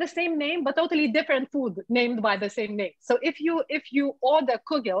we have the same name, but totally different food named by the same name. So if you order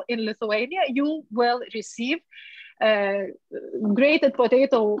kugel in Lithuania, you will receive grated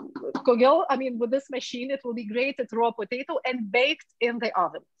potato kugel. I mean, with this machine, it will be grated raw potato and baked in the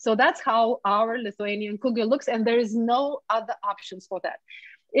oven. So that's how our Lithuanian kugel looks, and there is no other options for that.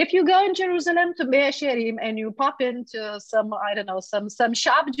 If you go in Jerusalem to Mea Shearim and you pop into some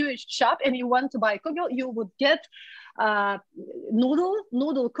shop, Jewish shop, and you want to buy kugel, you would get noodle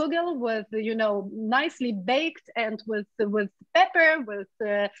kugel with, you know, nicely baked and with pepper, with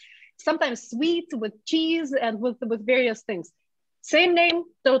sometimes sweet, with cheese, and with various things. Same name,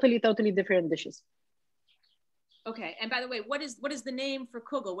 totally different dishes. Okay, and by the way, what is the name for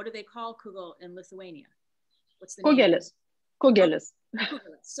kugel? What do they call kugel in Lithuania? What's the Kugelis. name? Kugelis.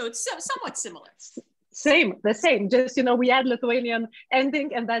 So it's somewhat similar. The same. Just, you know, we add Lithuanian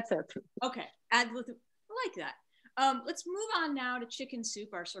ending and that's it. Okay, I like that. Let's move on now to chicken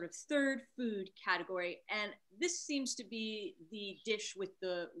soup, our sort of third food category. And this seems to be the dish with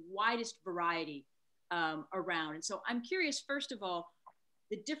the widest variety around. And so I'm curious, first of all,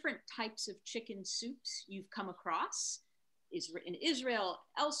 the different types of chicken soups you've come across in Israel,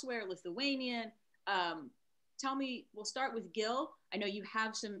 elsewhere, Lithuanian. Tell me, we'll start with Gil. I know you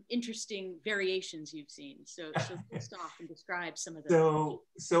have some interesting variations you've seen. So list off and describe some of them.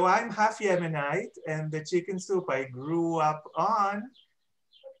 So I'm half Yemenite, and the chicken soup I grew up on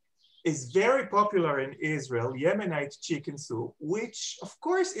is very popular in Israel, Yemenite chicken soup, which of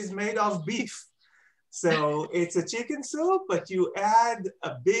course is made of beef. So it's a chicken soup, but you add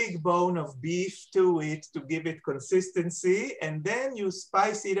a big bone of beef to it to give it consistency, and then you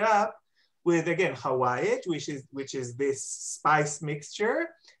spice it up with, again, hawayit, which is this spice mixture.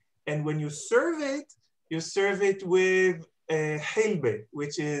 And when you serve it with hilbe,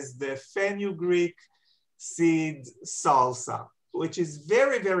 which is the fenugreek seed salsa, which is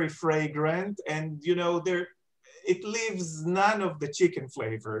very, very fragrant. And, you know, it leaves none of the chicken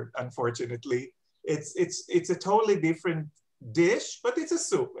flavor, unfortunately. It's a totally different dish, but it's a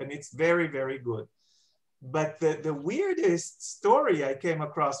soup and it's very, very good. But the weirdest story I came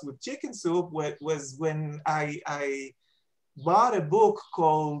across with chicken soup was when I bought a book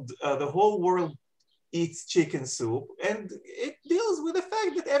called The Whole World Eats Chicken Soup. And it deals with the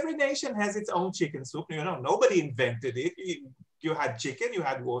fact that every nation has its own chicken soup. You know, nobody invented it. You had chicken, you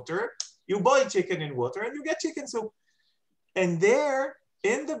had water, you boil chicken in water and you get chicken soup. And there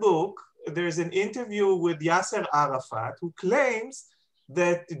in the book, there's an interview with Yasser Arafat who claims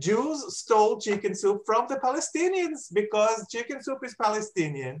that Jews stole chicken soup from the Palestinians because chicken soup is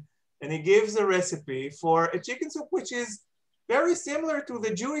Palestinian and he gives a recipe for a chicken soup, which is very similar to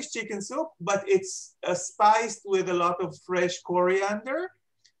the Jewish chicken soup, but it's spiced with a lot of fresh coriander.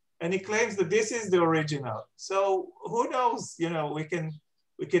 And he claims that this is the original. So who knows, you know, we can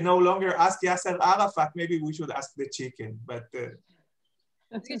no longer ask Yasser Arafat, maybe we should ask the chicken, but.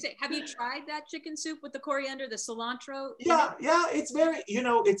 I was gonna say, have you tried that chicken soup with the coriander, the cilantro? Yeah, yeah, it's very, you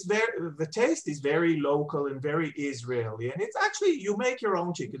know, the taste is very local and very Israeli. And it's actually, you make your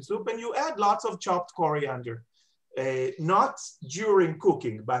own chicken soup and you add lots of chopped coriander, not during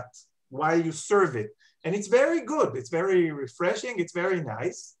cooking, but while you serve it. And it's very good. It's very refreshing. It's very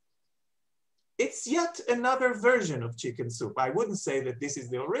nice. It's yet another version of chicken soup. I wouldn't say that this is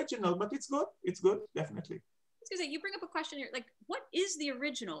the original, but it's good. It's good, definitely. I was gonna say, you bring up a question here, like, what is the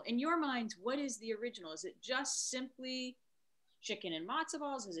original? In your minds, what is the original? Is it just simply chicken and matzo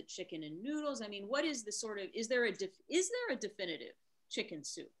balls? Is it chicken and noodles? I mean, what is the sort of, is there a definitive chicken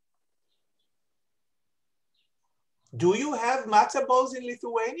soup? Do you have matzo balls in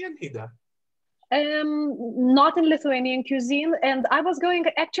Lithuania, Nida? Not in Lithuanian cuisine, and I was going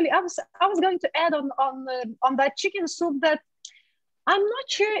to add on that chicken soup that I'm not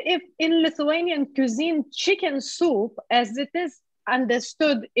sure if in Lithuanian cuisine chicken soup, as it is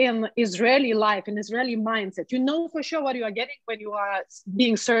understood in Israeli life, in Israeli mindset, you know for sure what you are getting when you are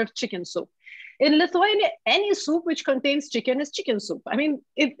being served chicken soup. In Lithuania, any soup which contains chicken is chicken soup. I mean,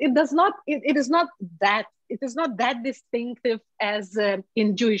 it is not that distinctive as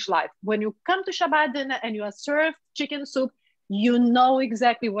in Jewish life. When you come to Shabbat dinner and you are served chicken soup, you know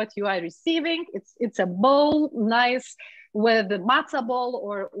exactly what you are receiving. It's a bowl, nice, with the matzah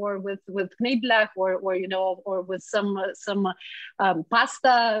ball or with knedlach or you know, or with some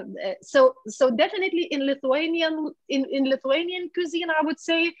pasta. So definitely in Lithuanian cuisine, I would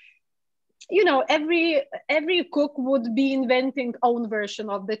say, you know, every cook would be inventing own version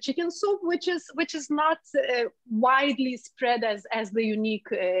of the chicken soup, which is not widely spread as the unique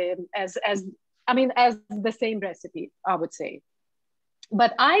as the same recipe, I would say.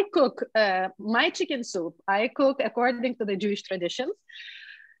 But I cook my chicken soup. I cook according to the Jewish traditions.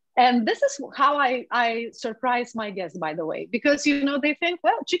 And this is how I surprise my guests, by the way, because, you know, they think,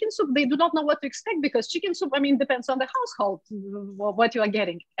 well, chicken soup, they do not know what to expect because chicken soup, I mean, depends on the household, what you are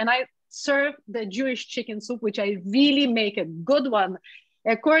getting. And I serve the Jewish chicken soup, which I really make a good one,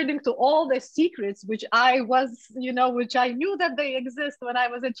 according to all the secrets, which I knew that they exist when I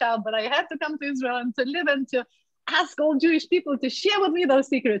was a child, but I had to come to Israel and to live and to ask all Jewish people to share with me those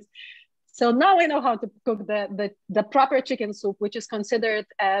secrets. So now I know how to cook the proper chicken soup, which is considered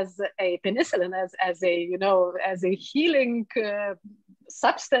as a penicillin, as a healing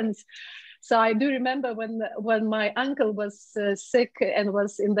substance. So I do remember when my uncle was sick and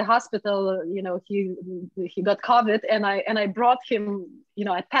was in the hospital, you know, he got COVID, and I brought him, you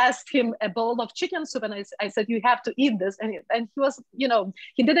know, I passed him a bowl of chicken soup, and I said, you have to eat this, and he was, you know,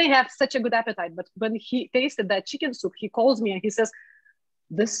 he didn't have such a good appetite, but when he tasted that chicken soup, he calls me and he says,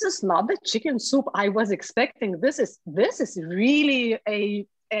 this is not the chicken soup I was expecting. This is really a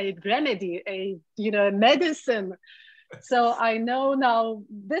remedy, a medicine. So I know now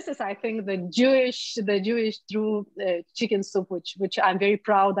this is, I think, the Jewish true chicken soup, which I'm very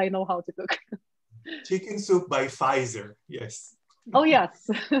proud I know how to cook. Chicken soup by Pfizer, yes. Oh yes,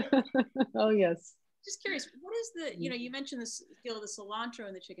 oh yes. Just curious, what is the, you mentioned this, Gil, the cilantro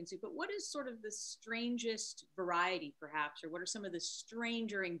in the chicken soup, but what is sort of the strangest variety perhaps, or what are some of the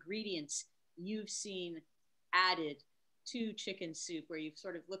stranger ingredients you've seen added to chicken soup where you've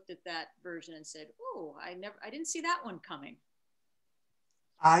sort of looked at that version and said, oh, I didn't see that one coming?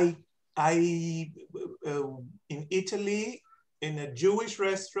 In Italy, in a Jewish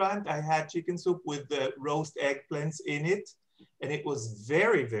restaurant, I had chicken soup with the roast eggplants in it. And it was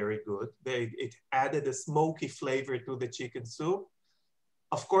very, very good. It added a smoky flavor to the chicken soup.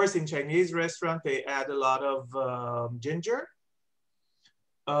 Of course, in Chinese restaurant, they add a lot of ginger.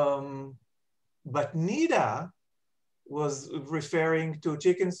 But Nida was referring to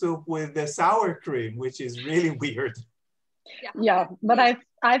chicken soup with the sour cream, which is really weird. Yeah, but I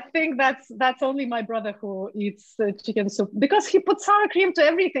think that's only my brother who eats chicken soup, because he puts sour cream to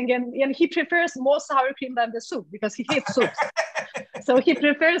everything, and he prefers more sour cream than the soup because he hates soups. So he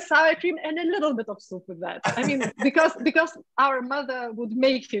prefers sour cream and a little bit of soup with that. I mean, because our mother would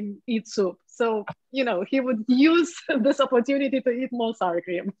make him eat soup. So, he would use this opportunity to eat more sour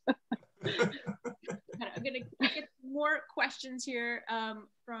cream. I'm going to get more questions here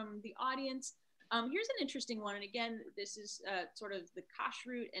from the audience. Here's an interesting one. And again, this is sort of the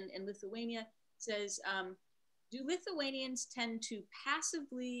kashrut and Lithuania. Says, do Lithuanians tend to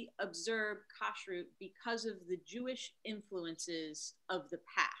passively observe kashrut because of the Jewish influences of the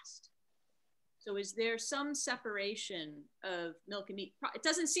past? So is there some separation of milk and meat? It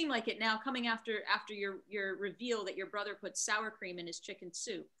doesn't seem like it now, coming after your reveal that your brother put sour cream in his chicken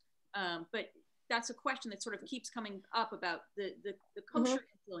soup. But that's a question that sort of keeps coming up about the kosher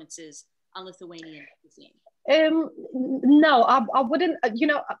influences on Lithuanian cuisine. No, I wouldn't.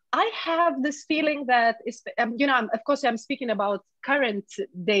 I have this feeling that it's, of course, I'm speaking about current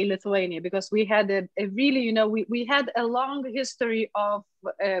day Lithuania, because we had a really, we had a long history of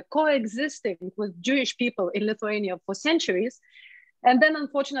coexisting with Jewish people in Lithuania for centuries. And then,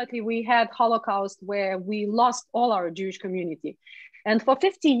 unfortunately, we had Holocaust where we lost all our Jewish community. And for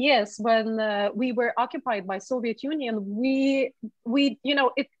 50 years, when we were occupied by Soviet Union,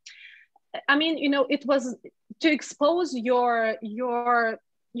 it was to expose your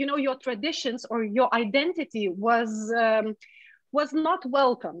traditions or your identity was not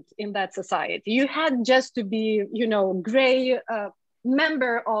welcomed in that society. You had just to be, gray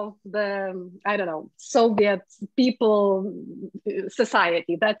member of the, Soviet people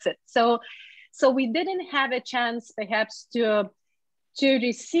society. That's it. So we didn't have a chance, perhaps, to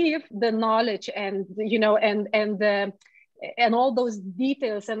receive the knowledge and and all those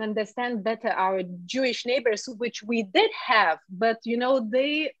details and understand better our Jewish neighbors, which we did have, but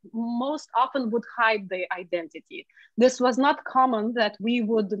they most often would hide their identity. This was not common that we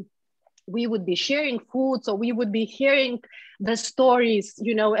would be sharing food, so we would be hearing the stories,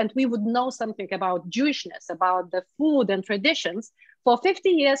 and we would know something about Jewishness, about the food and traditions. For 50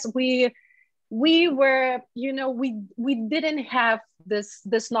 years, we were, we didn't have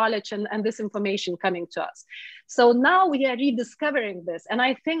this knowledge and this information coming to us. So now we are rediscovering this. And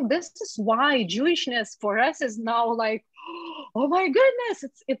I think this is why Jewishness for us is now like, oh my goodness,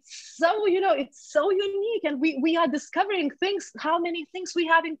 it's so, it's so unique. And we are discovering things, how many things we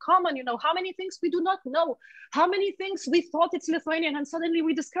have in common, how many things we do not know, how many things we thought it's Lithuanian, and suddenly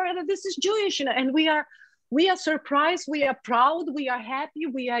we discover that this is Jewish, and we are surprised, we are proud, we are happy,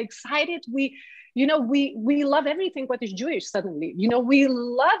 we are excited, we love everything what is Jewish suddenly. We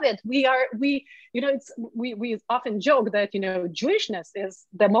love it. We often joke that, Jewishness is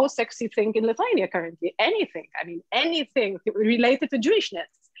the most sexy thing in Lithuania currently. Anything related to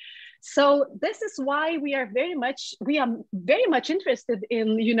Jewishness. So this is why we are very much interested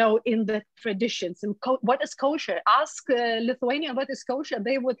in, in the traditions and what is kosher. Ask Lithuanian what is kosher.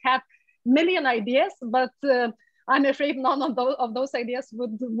 They would have million ideas, but I'm afraid none of those ideas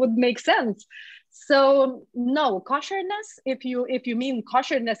would make sense. So no, kosherness, if you mean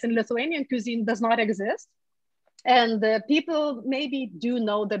kosherness in Lithuanian cuisine, does not exist. And people maybe do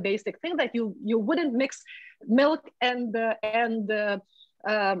know the basic thing that you wouldn't mix milk and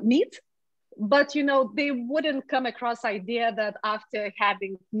meat, but they wouldn't come across idea that after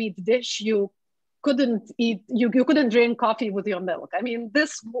having meat dish you couldn't drink coffee with your milk. I mean,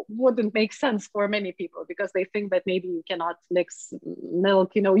 this wouldn't make sense for many people, because they think that maybe you cannot mix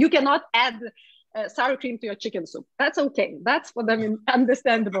milk, you cannot add sour cream to your chicken soup. That's okay. That's for them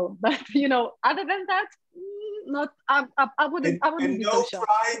understandable. But other than that, not. I wouldn't. And be no so shocked.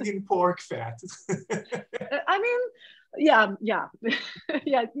 frying in pork fat. I mean, yeah.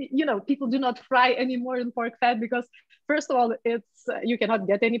 People do not fry anymore in pork fat because, first of all, it's you cannot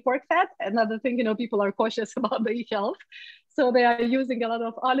get any pork fat. Another thing, people are cautious about the health, so they are using a lot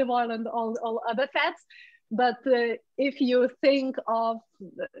of olive oil and all other fats. But if you think of,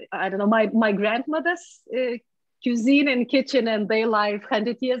 I don't know, my grandmother's cuisine and kitchen and their life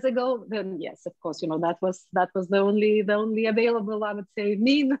 100 years ago, then yes, of course, that was the only available, I would say,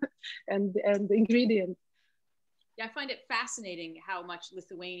 mean and ingredient. Yeah, I find it fascinating how much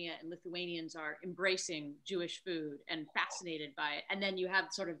Lithuania and Lithuanians are embracing Jewish food and fascinated by it. And then you have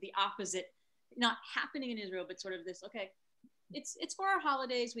sort of the opposite, not happening in Israel, but sort of this, okay, it's for our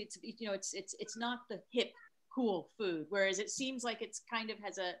holidays. It's not the hip, cool food. Whereas it seems like it's kind of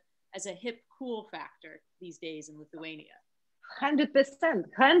has a hip, cool factor these days in Lithuania. 100%.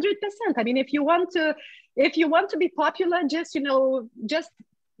 I mean, if you want to be popular, just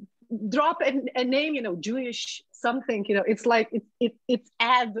drop a name, Jewish something, it's like it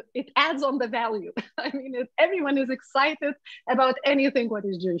adds on the value. I mean, everyone is excited about anything what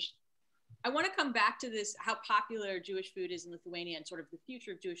is Jewish. I want to come back to this, how popular Jewish food is in Lithuania and sort of the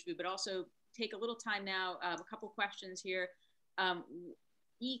future of Jewish food, but also take a little time now. A couple questions here.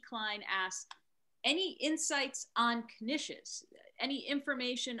 E. Klein asks, any insights on knishes? Any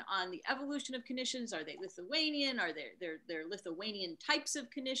information on the evolution of knishes? Are they Lithuanian? Are there Lithuanian types of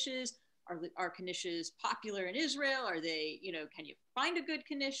knishes? Are knishes popular in Israel? Are they, can you find a good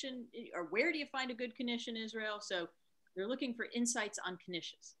knish, or where do you find a good knish in Israel? So they're looking for insights on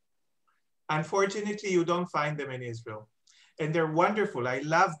knishes. Unfortunately, you don't find them in Israel. and they're wonderful. I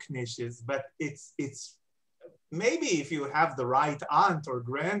love knishes, but it's maybe if you have the right aunt or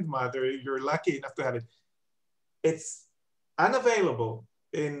grandmother, you're lucky enough to have it. It's unavailable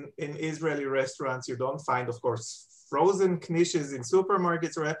in Israeli restaurants. You don't find, of course, frozen knishes in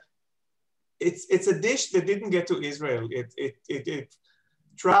supermarkets. Or it's a dish that didn't get to Israel. It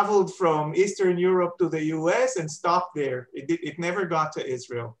traveled from Eastern Europe to the US and stopped there. It never got to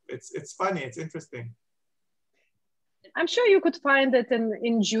Israel. It's funny, it's interesting. I'm sure you could find it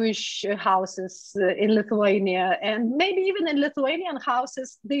in Jewish houses in Lithuania, and maybe even in Lithuanian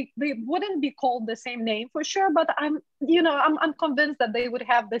houses. They wouldn't be called the same name for sure, but I'm convinced that they would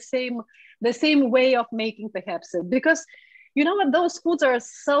have the same way of making perhaps it, because you know what, those foods are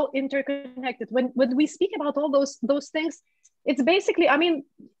so interconnected. When we speak about all those things, it's basically, I mean,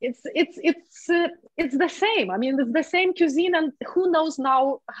 it's the same. I mean, it's the same cuisine, and who knows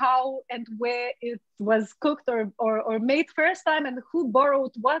now how and where it was cooked or made first time, and who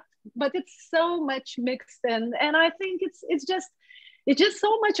borrowed what. But it's so much mixed, and I think it's just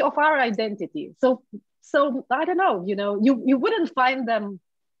so much of our identity. So I don't know. You wouldn't find them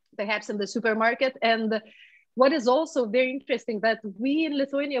perhaps in the supermarket. And what is also very interesting, that we in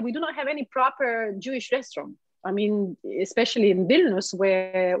Lithuania, we do not have any proper Jewish restaurant. I mean, especially in Vilnius,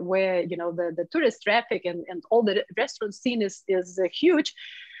 where the tourist traffic and all the restaurant scene is huge.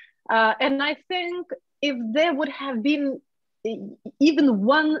 And I think if there would have been even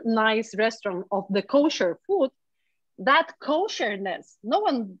one nice restaurant of the kosher food, that kosherness, no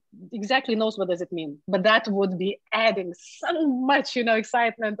one exactly knows what does it mean, but that would be adding so much,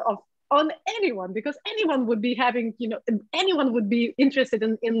 excitement on anyone, because anyone would be having, anyone would be interested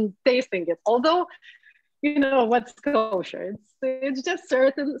in tasting it. Although, what's kosher? It's just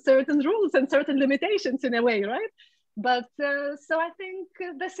certain rules and certain limitations in a way, right? But so I think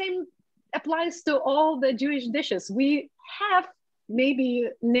the same applies to all the Jewish dishes. We have maybe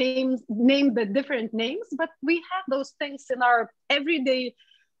named the different names, but we have those things in our everyday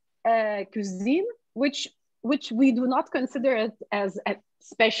cuisine, which we do not consider it as a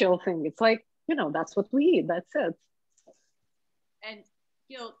special thing. It's like, that's what we eat, that's it. And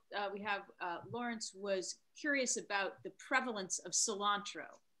Gil, we have Lawrence was curious about the prevalence of cilantro.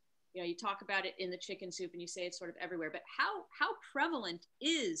 You talk about it in the chicken soup and you say it's sort of everywhere, but how prevalent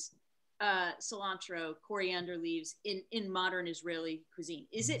is cilantro, coriander leaves in modern Israeli cuisine?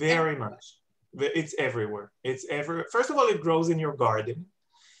 Is it very much? It's everywhere. First of all, it grows in your garden.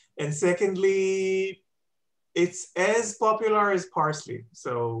 And secondly, it's as popular as parsley.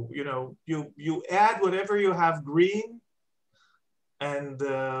 So, you add whatever you have green, and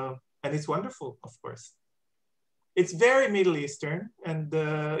it's wonderful, of course. It's very Middle Eastern, and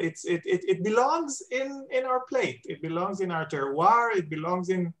it belongs in our plate. It belongs in our terroir. It belongs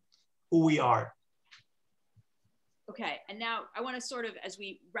in who we are. Okay, and now I want to sort of, as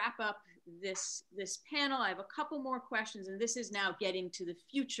we wrap up this panel, I have a couple more questions, and this is now getting to the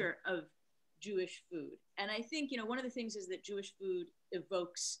future of Jewish food. And I think, one of the things is that Jewish food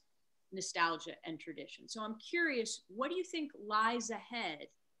evokes nostalgia and tradition. So I'm curious, what do you think lies ahead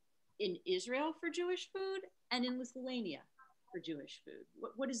in Israel for Jewish food and in Lithuania for Jewish food?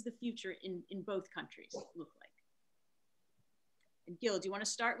 What does the future in both countries look like? And Gil, do you want to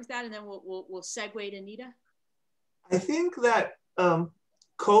start with that, and then we'll segue to Nida? I think that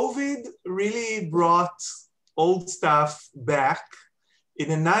COVID really brought old stuff back in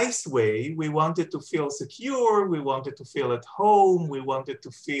a nice way. We wanted to feel secure. We wanted to feel at home. We wanted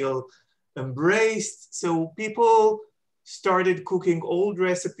to feel embraced. So people started cooking old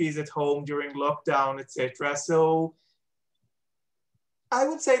recipes at home during lockdown, etc. So I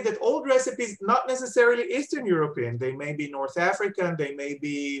would say that old recipes, not necessarily Eastern European, they may be North African, they may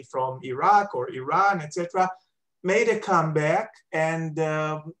be from Iraq or Iran, etc., made a comeback. And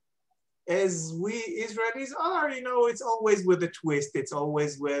as we Israelis are, it's always with a twist. It's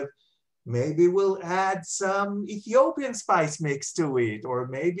always with, maybe we'll add some Ethiopian spice mix to it, or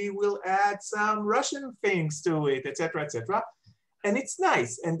maybe we'll add some Russian things to it, etc., etc. And it's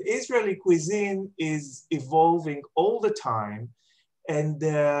nice. And Israeli cuisine is evolving all the time. And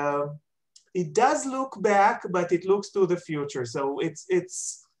it does look back, but it looks to the future. So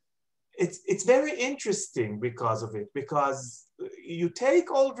it's very interesting because of it, because you take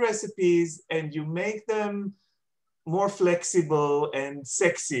old recipes and you make them more flexible and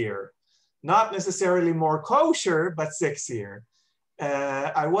sexier. Not necessarily more kosher, but sexier.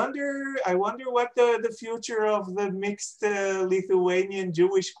 I wonder what the future of the mixed Lithuanian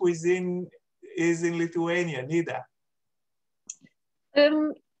Jewish cuisine is in Lithuania, Nida.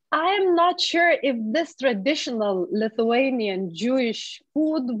 I am not sure if this traditional Lithuanian Jewish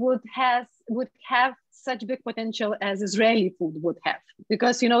food would have such big potential as Israeli food would have,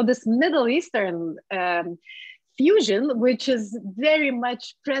 because you know this Middle Eastern fusion, which is very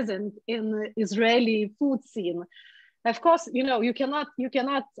much present in the Israeli food scene. Of course, you know you cannot.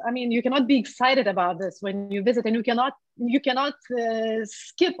 I mean, you cannot be excited about this when you visit, and you cannot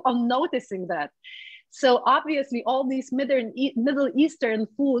skip on noticing that. So obviously, all these Middle Eastern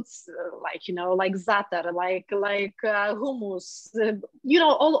foods, like you know, like za'atar, like hummus, you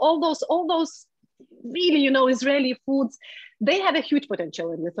know, all those really, you know, Israeli foods, they have a huge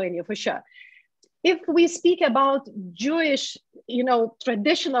potential in Lithuania for sure. If we speak about Jewish, you know,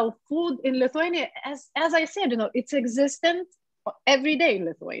 traditional food in Lithuania, as I said, you know, it's existent every day in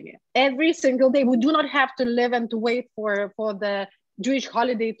Lithuania, every single day. We do not have to live and to wait for the Jewish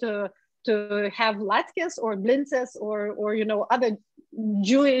holiday to have latkes or blintzes or you know, other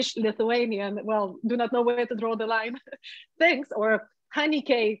Jewish Lithuanian, well, do not know where to draw the line, things, or honey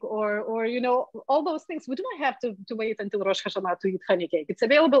cake or you know, all those things. We do not have to wait until Rosh Hashanah to eat honey cake. It's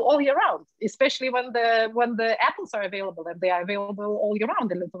available all year round, especially when the apples are available, and they are available all year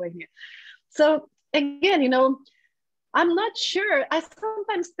round in Lithuania. So again, you know, I'm not sure. I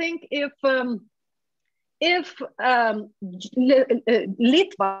sometimes think if Litva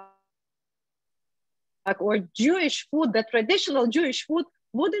or Jewish food, the traditional Jewish food,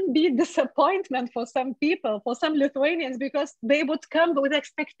 wouldn't be disappointment for some people, for some Lithuanians, because they would come with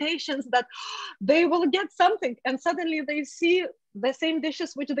expectations that they will get something, and suddenly they see the same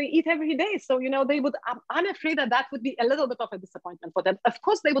dishes which they eat every day. So, you know, they would, I'm afraid that would be a little bit of a disappointment for them. Of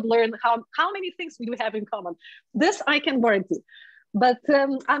course, they would learn how many things we do have in common. This I can guarantee. But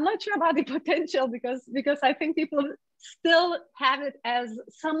I'm not sure about the potential, because I think people still have it as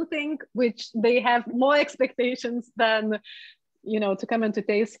something which they have more expectations than, you know, to come and to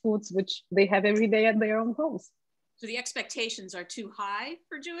taste foods which they have every day at their own homes. So the expectations are too high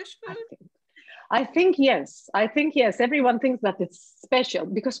for Jewish food? I think yes. Everyone thinks that it's special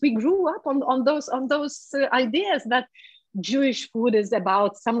because we grew up on those ideas that Jewish food is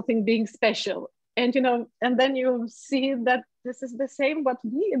about something being special. And, you know, and then you see that this is the same what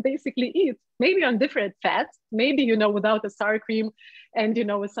we basically eat, maybe on different fats, maybe, you know, without a sour cream and, you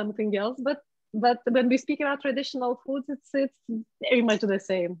know, with something else. But when we speak about traditional foods, it's very much the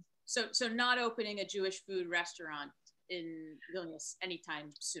same. So not opening a Jewish food restaurant in Vilnius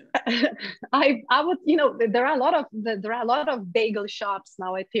anytime soon. I would, you know, there are a lot of bagel shops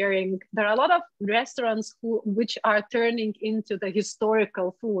now appearing. There are a lot of restaurants which are turning into the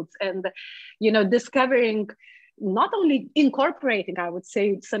historical foods and, you know, discovering, not only incorporating, I would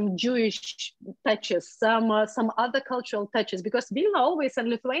say, some Jewish touches, some other cultural touches, because Vilna always, and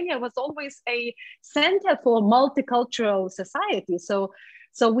Lithuania was always a center for multicultural society. So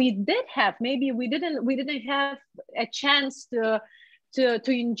we did have, maybe we didn't have a chance to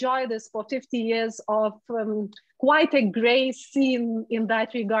enjoy this for 50 years of quite a gray scene in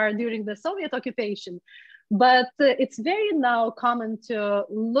that regard during the Soviet occupation. But it's very now common to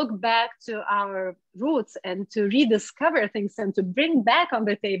look back to our roots and to rediscover things and to bring back on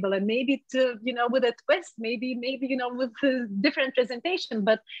the table, and maybe to, you know, with a twist, maybe, you know, with a different presentation.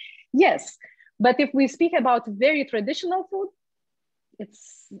 But yes, but if we speak about very traditional food,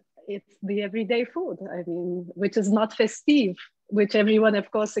 it's the everyday food, I mean, which is not festive, which everyone, of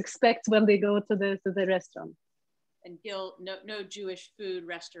course, expects when they go to the restaurant. And Gil, no Jewish food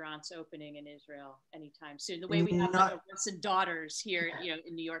restaurants opening in Israel anytime soon, the way we have like Russet Daughters here, you know,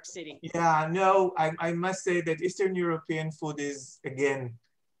 in New York City. Yeah, no, I must say that Eastern European food is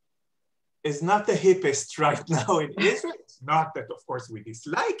not the hippest right now in Israel. It's not that, of course, we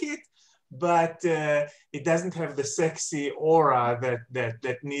dislike it, but it doesn't have the sexy aura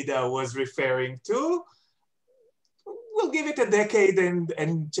that Nida was referring to. We'll give it a decade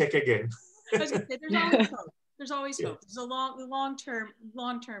and check again. I was gonna say, there's always hope. There's always hope. There's a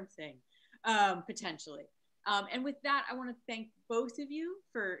long-term thing, potentially. And with that, I want to thank both of you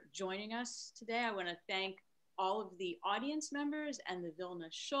for joining us today. I want to thank all of the audience members and the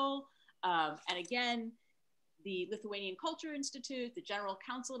Vilna Shul. And again, the Lithuanian Culture Institute, the General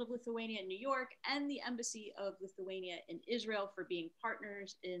Consulate of Lithuania in New York, and the Embassy of Lithuania in Israel for being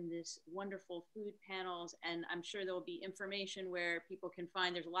partners in this wonderful food panels. And I'm sure there will be information where people can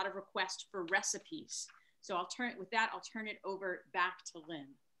find, there's a lot of requests for recipes. So I'll turn it over back to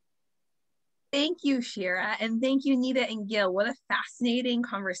Lynn. Thank you, Shira, and thank you, Nida and Gil. What a fascinating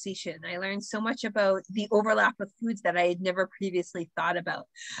conversation. I learned so much about the overlap of foods that I had never previously thought about.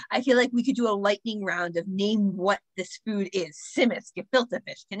 I feel like we could do a lightning round of name what this food is. Simis, gefilte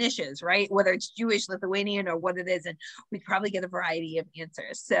fish, knishes, right? Whether it's Jewish, Lithuanian, or what it is, and we'd probably get a variety of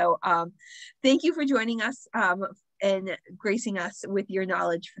answers. So thank you for joining us and gracing us with your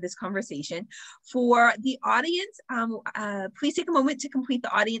knowledge for this conversation. For the audience, please take a moment to complete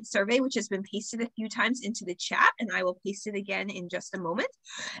the audience survey, which has been pasted a few times into the chat, and I will paste it again in just a moment.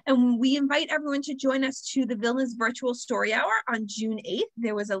 And we invite everyone to join us to the Vilna's virtual story hour on June 8th.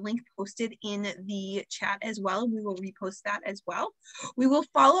 There was a link posted in the chat as well. We will repost that as well. We will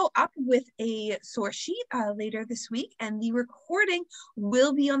follow up with a source sheet later this week, and the recording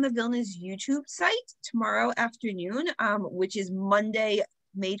will be on the Vilna's YouTube site tomorrow afternoon, which is Monday,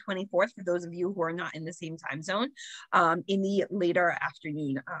 May 24th, for those of you who are not in the same time zone, in the later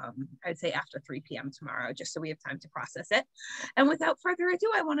afternoon, I'd say after 3 p.m. tomorrow, just so we have time to process it. And without further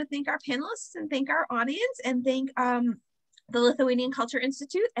ado, I want to thank our panelists and thank our audience and thank the Lithuanian Culture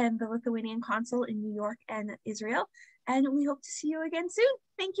Institute and the Lithuanian Consul in New York and Israel. And we hope to see you again soon.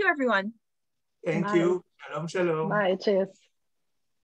 Thank you, everyone. Thank you. Shalom, shalom. Bye, cheers.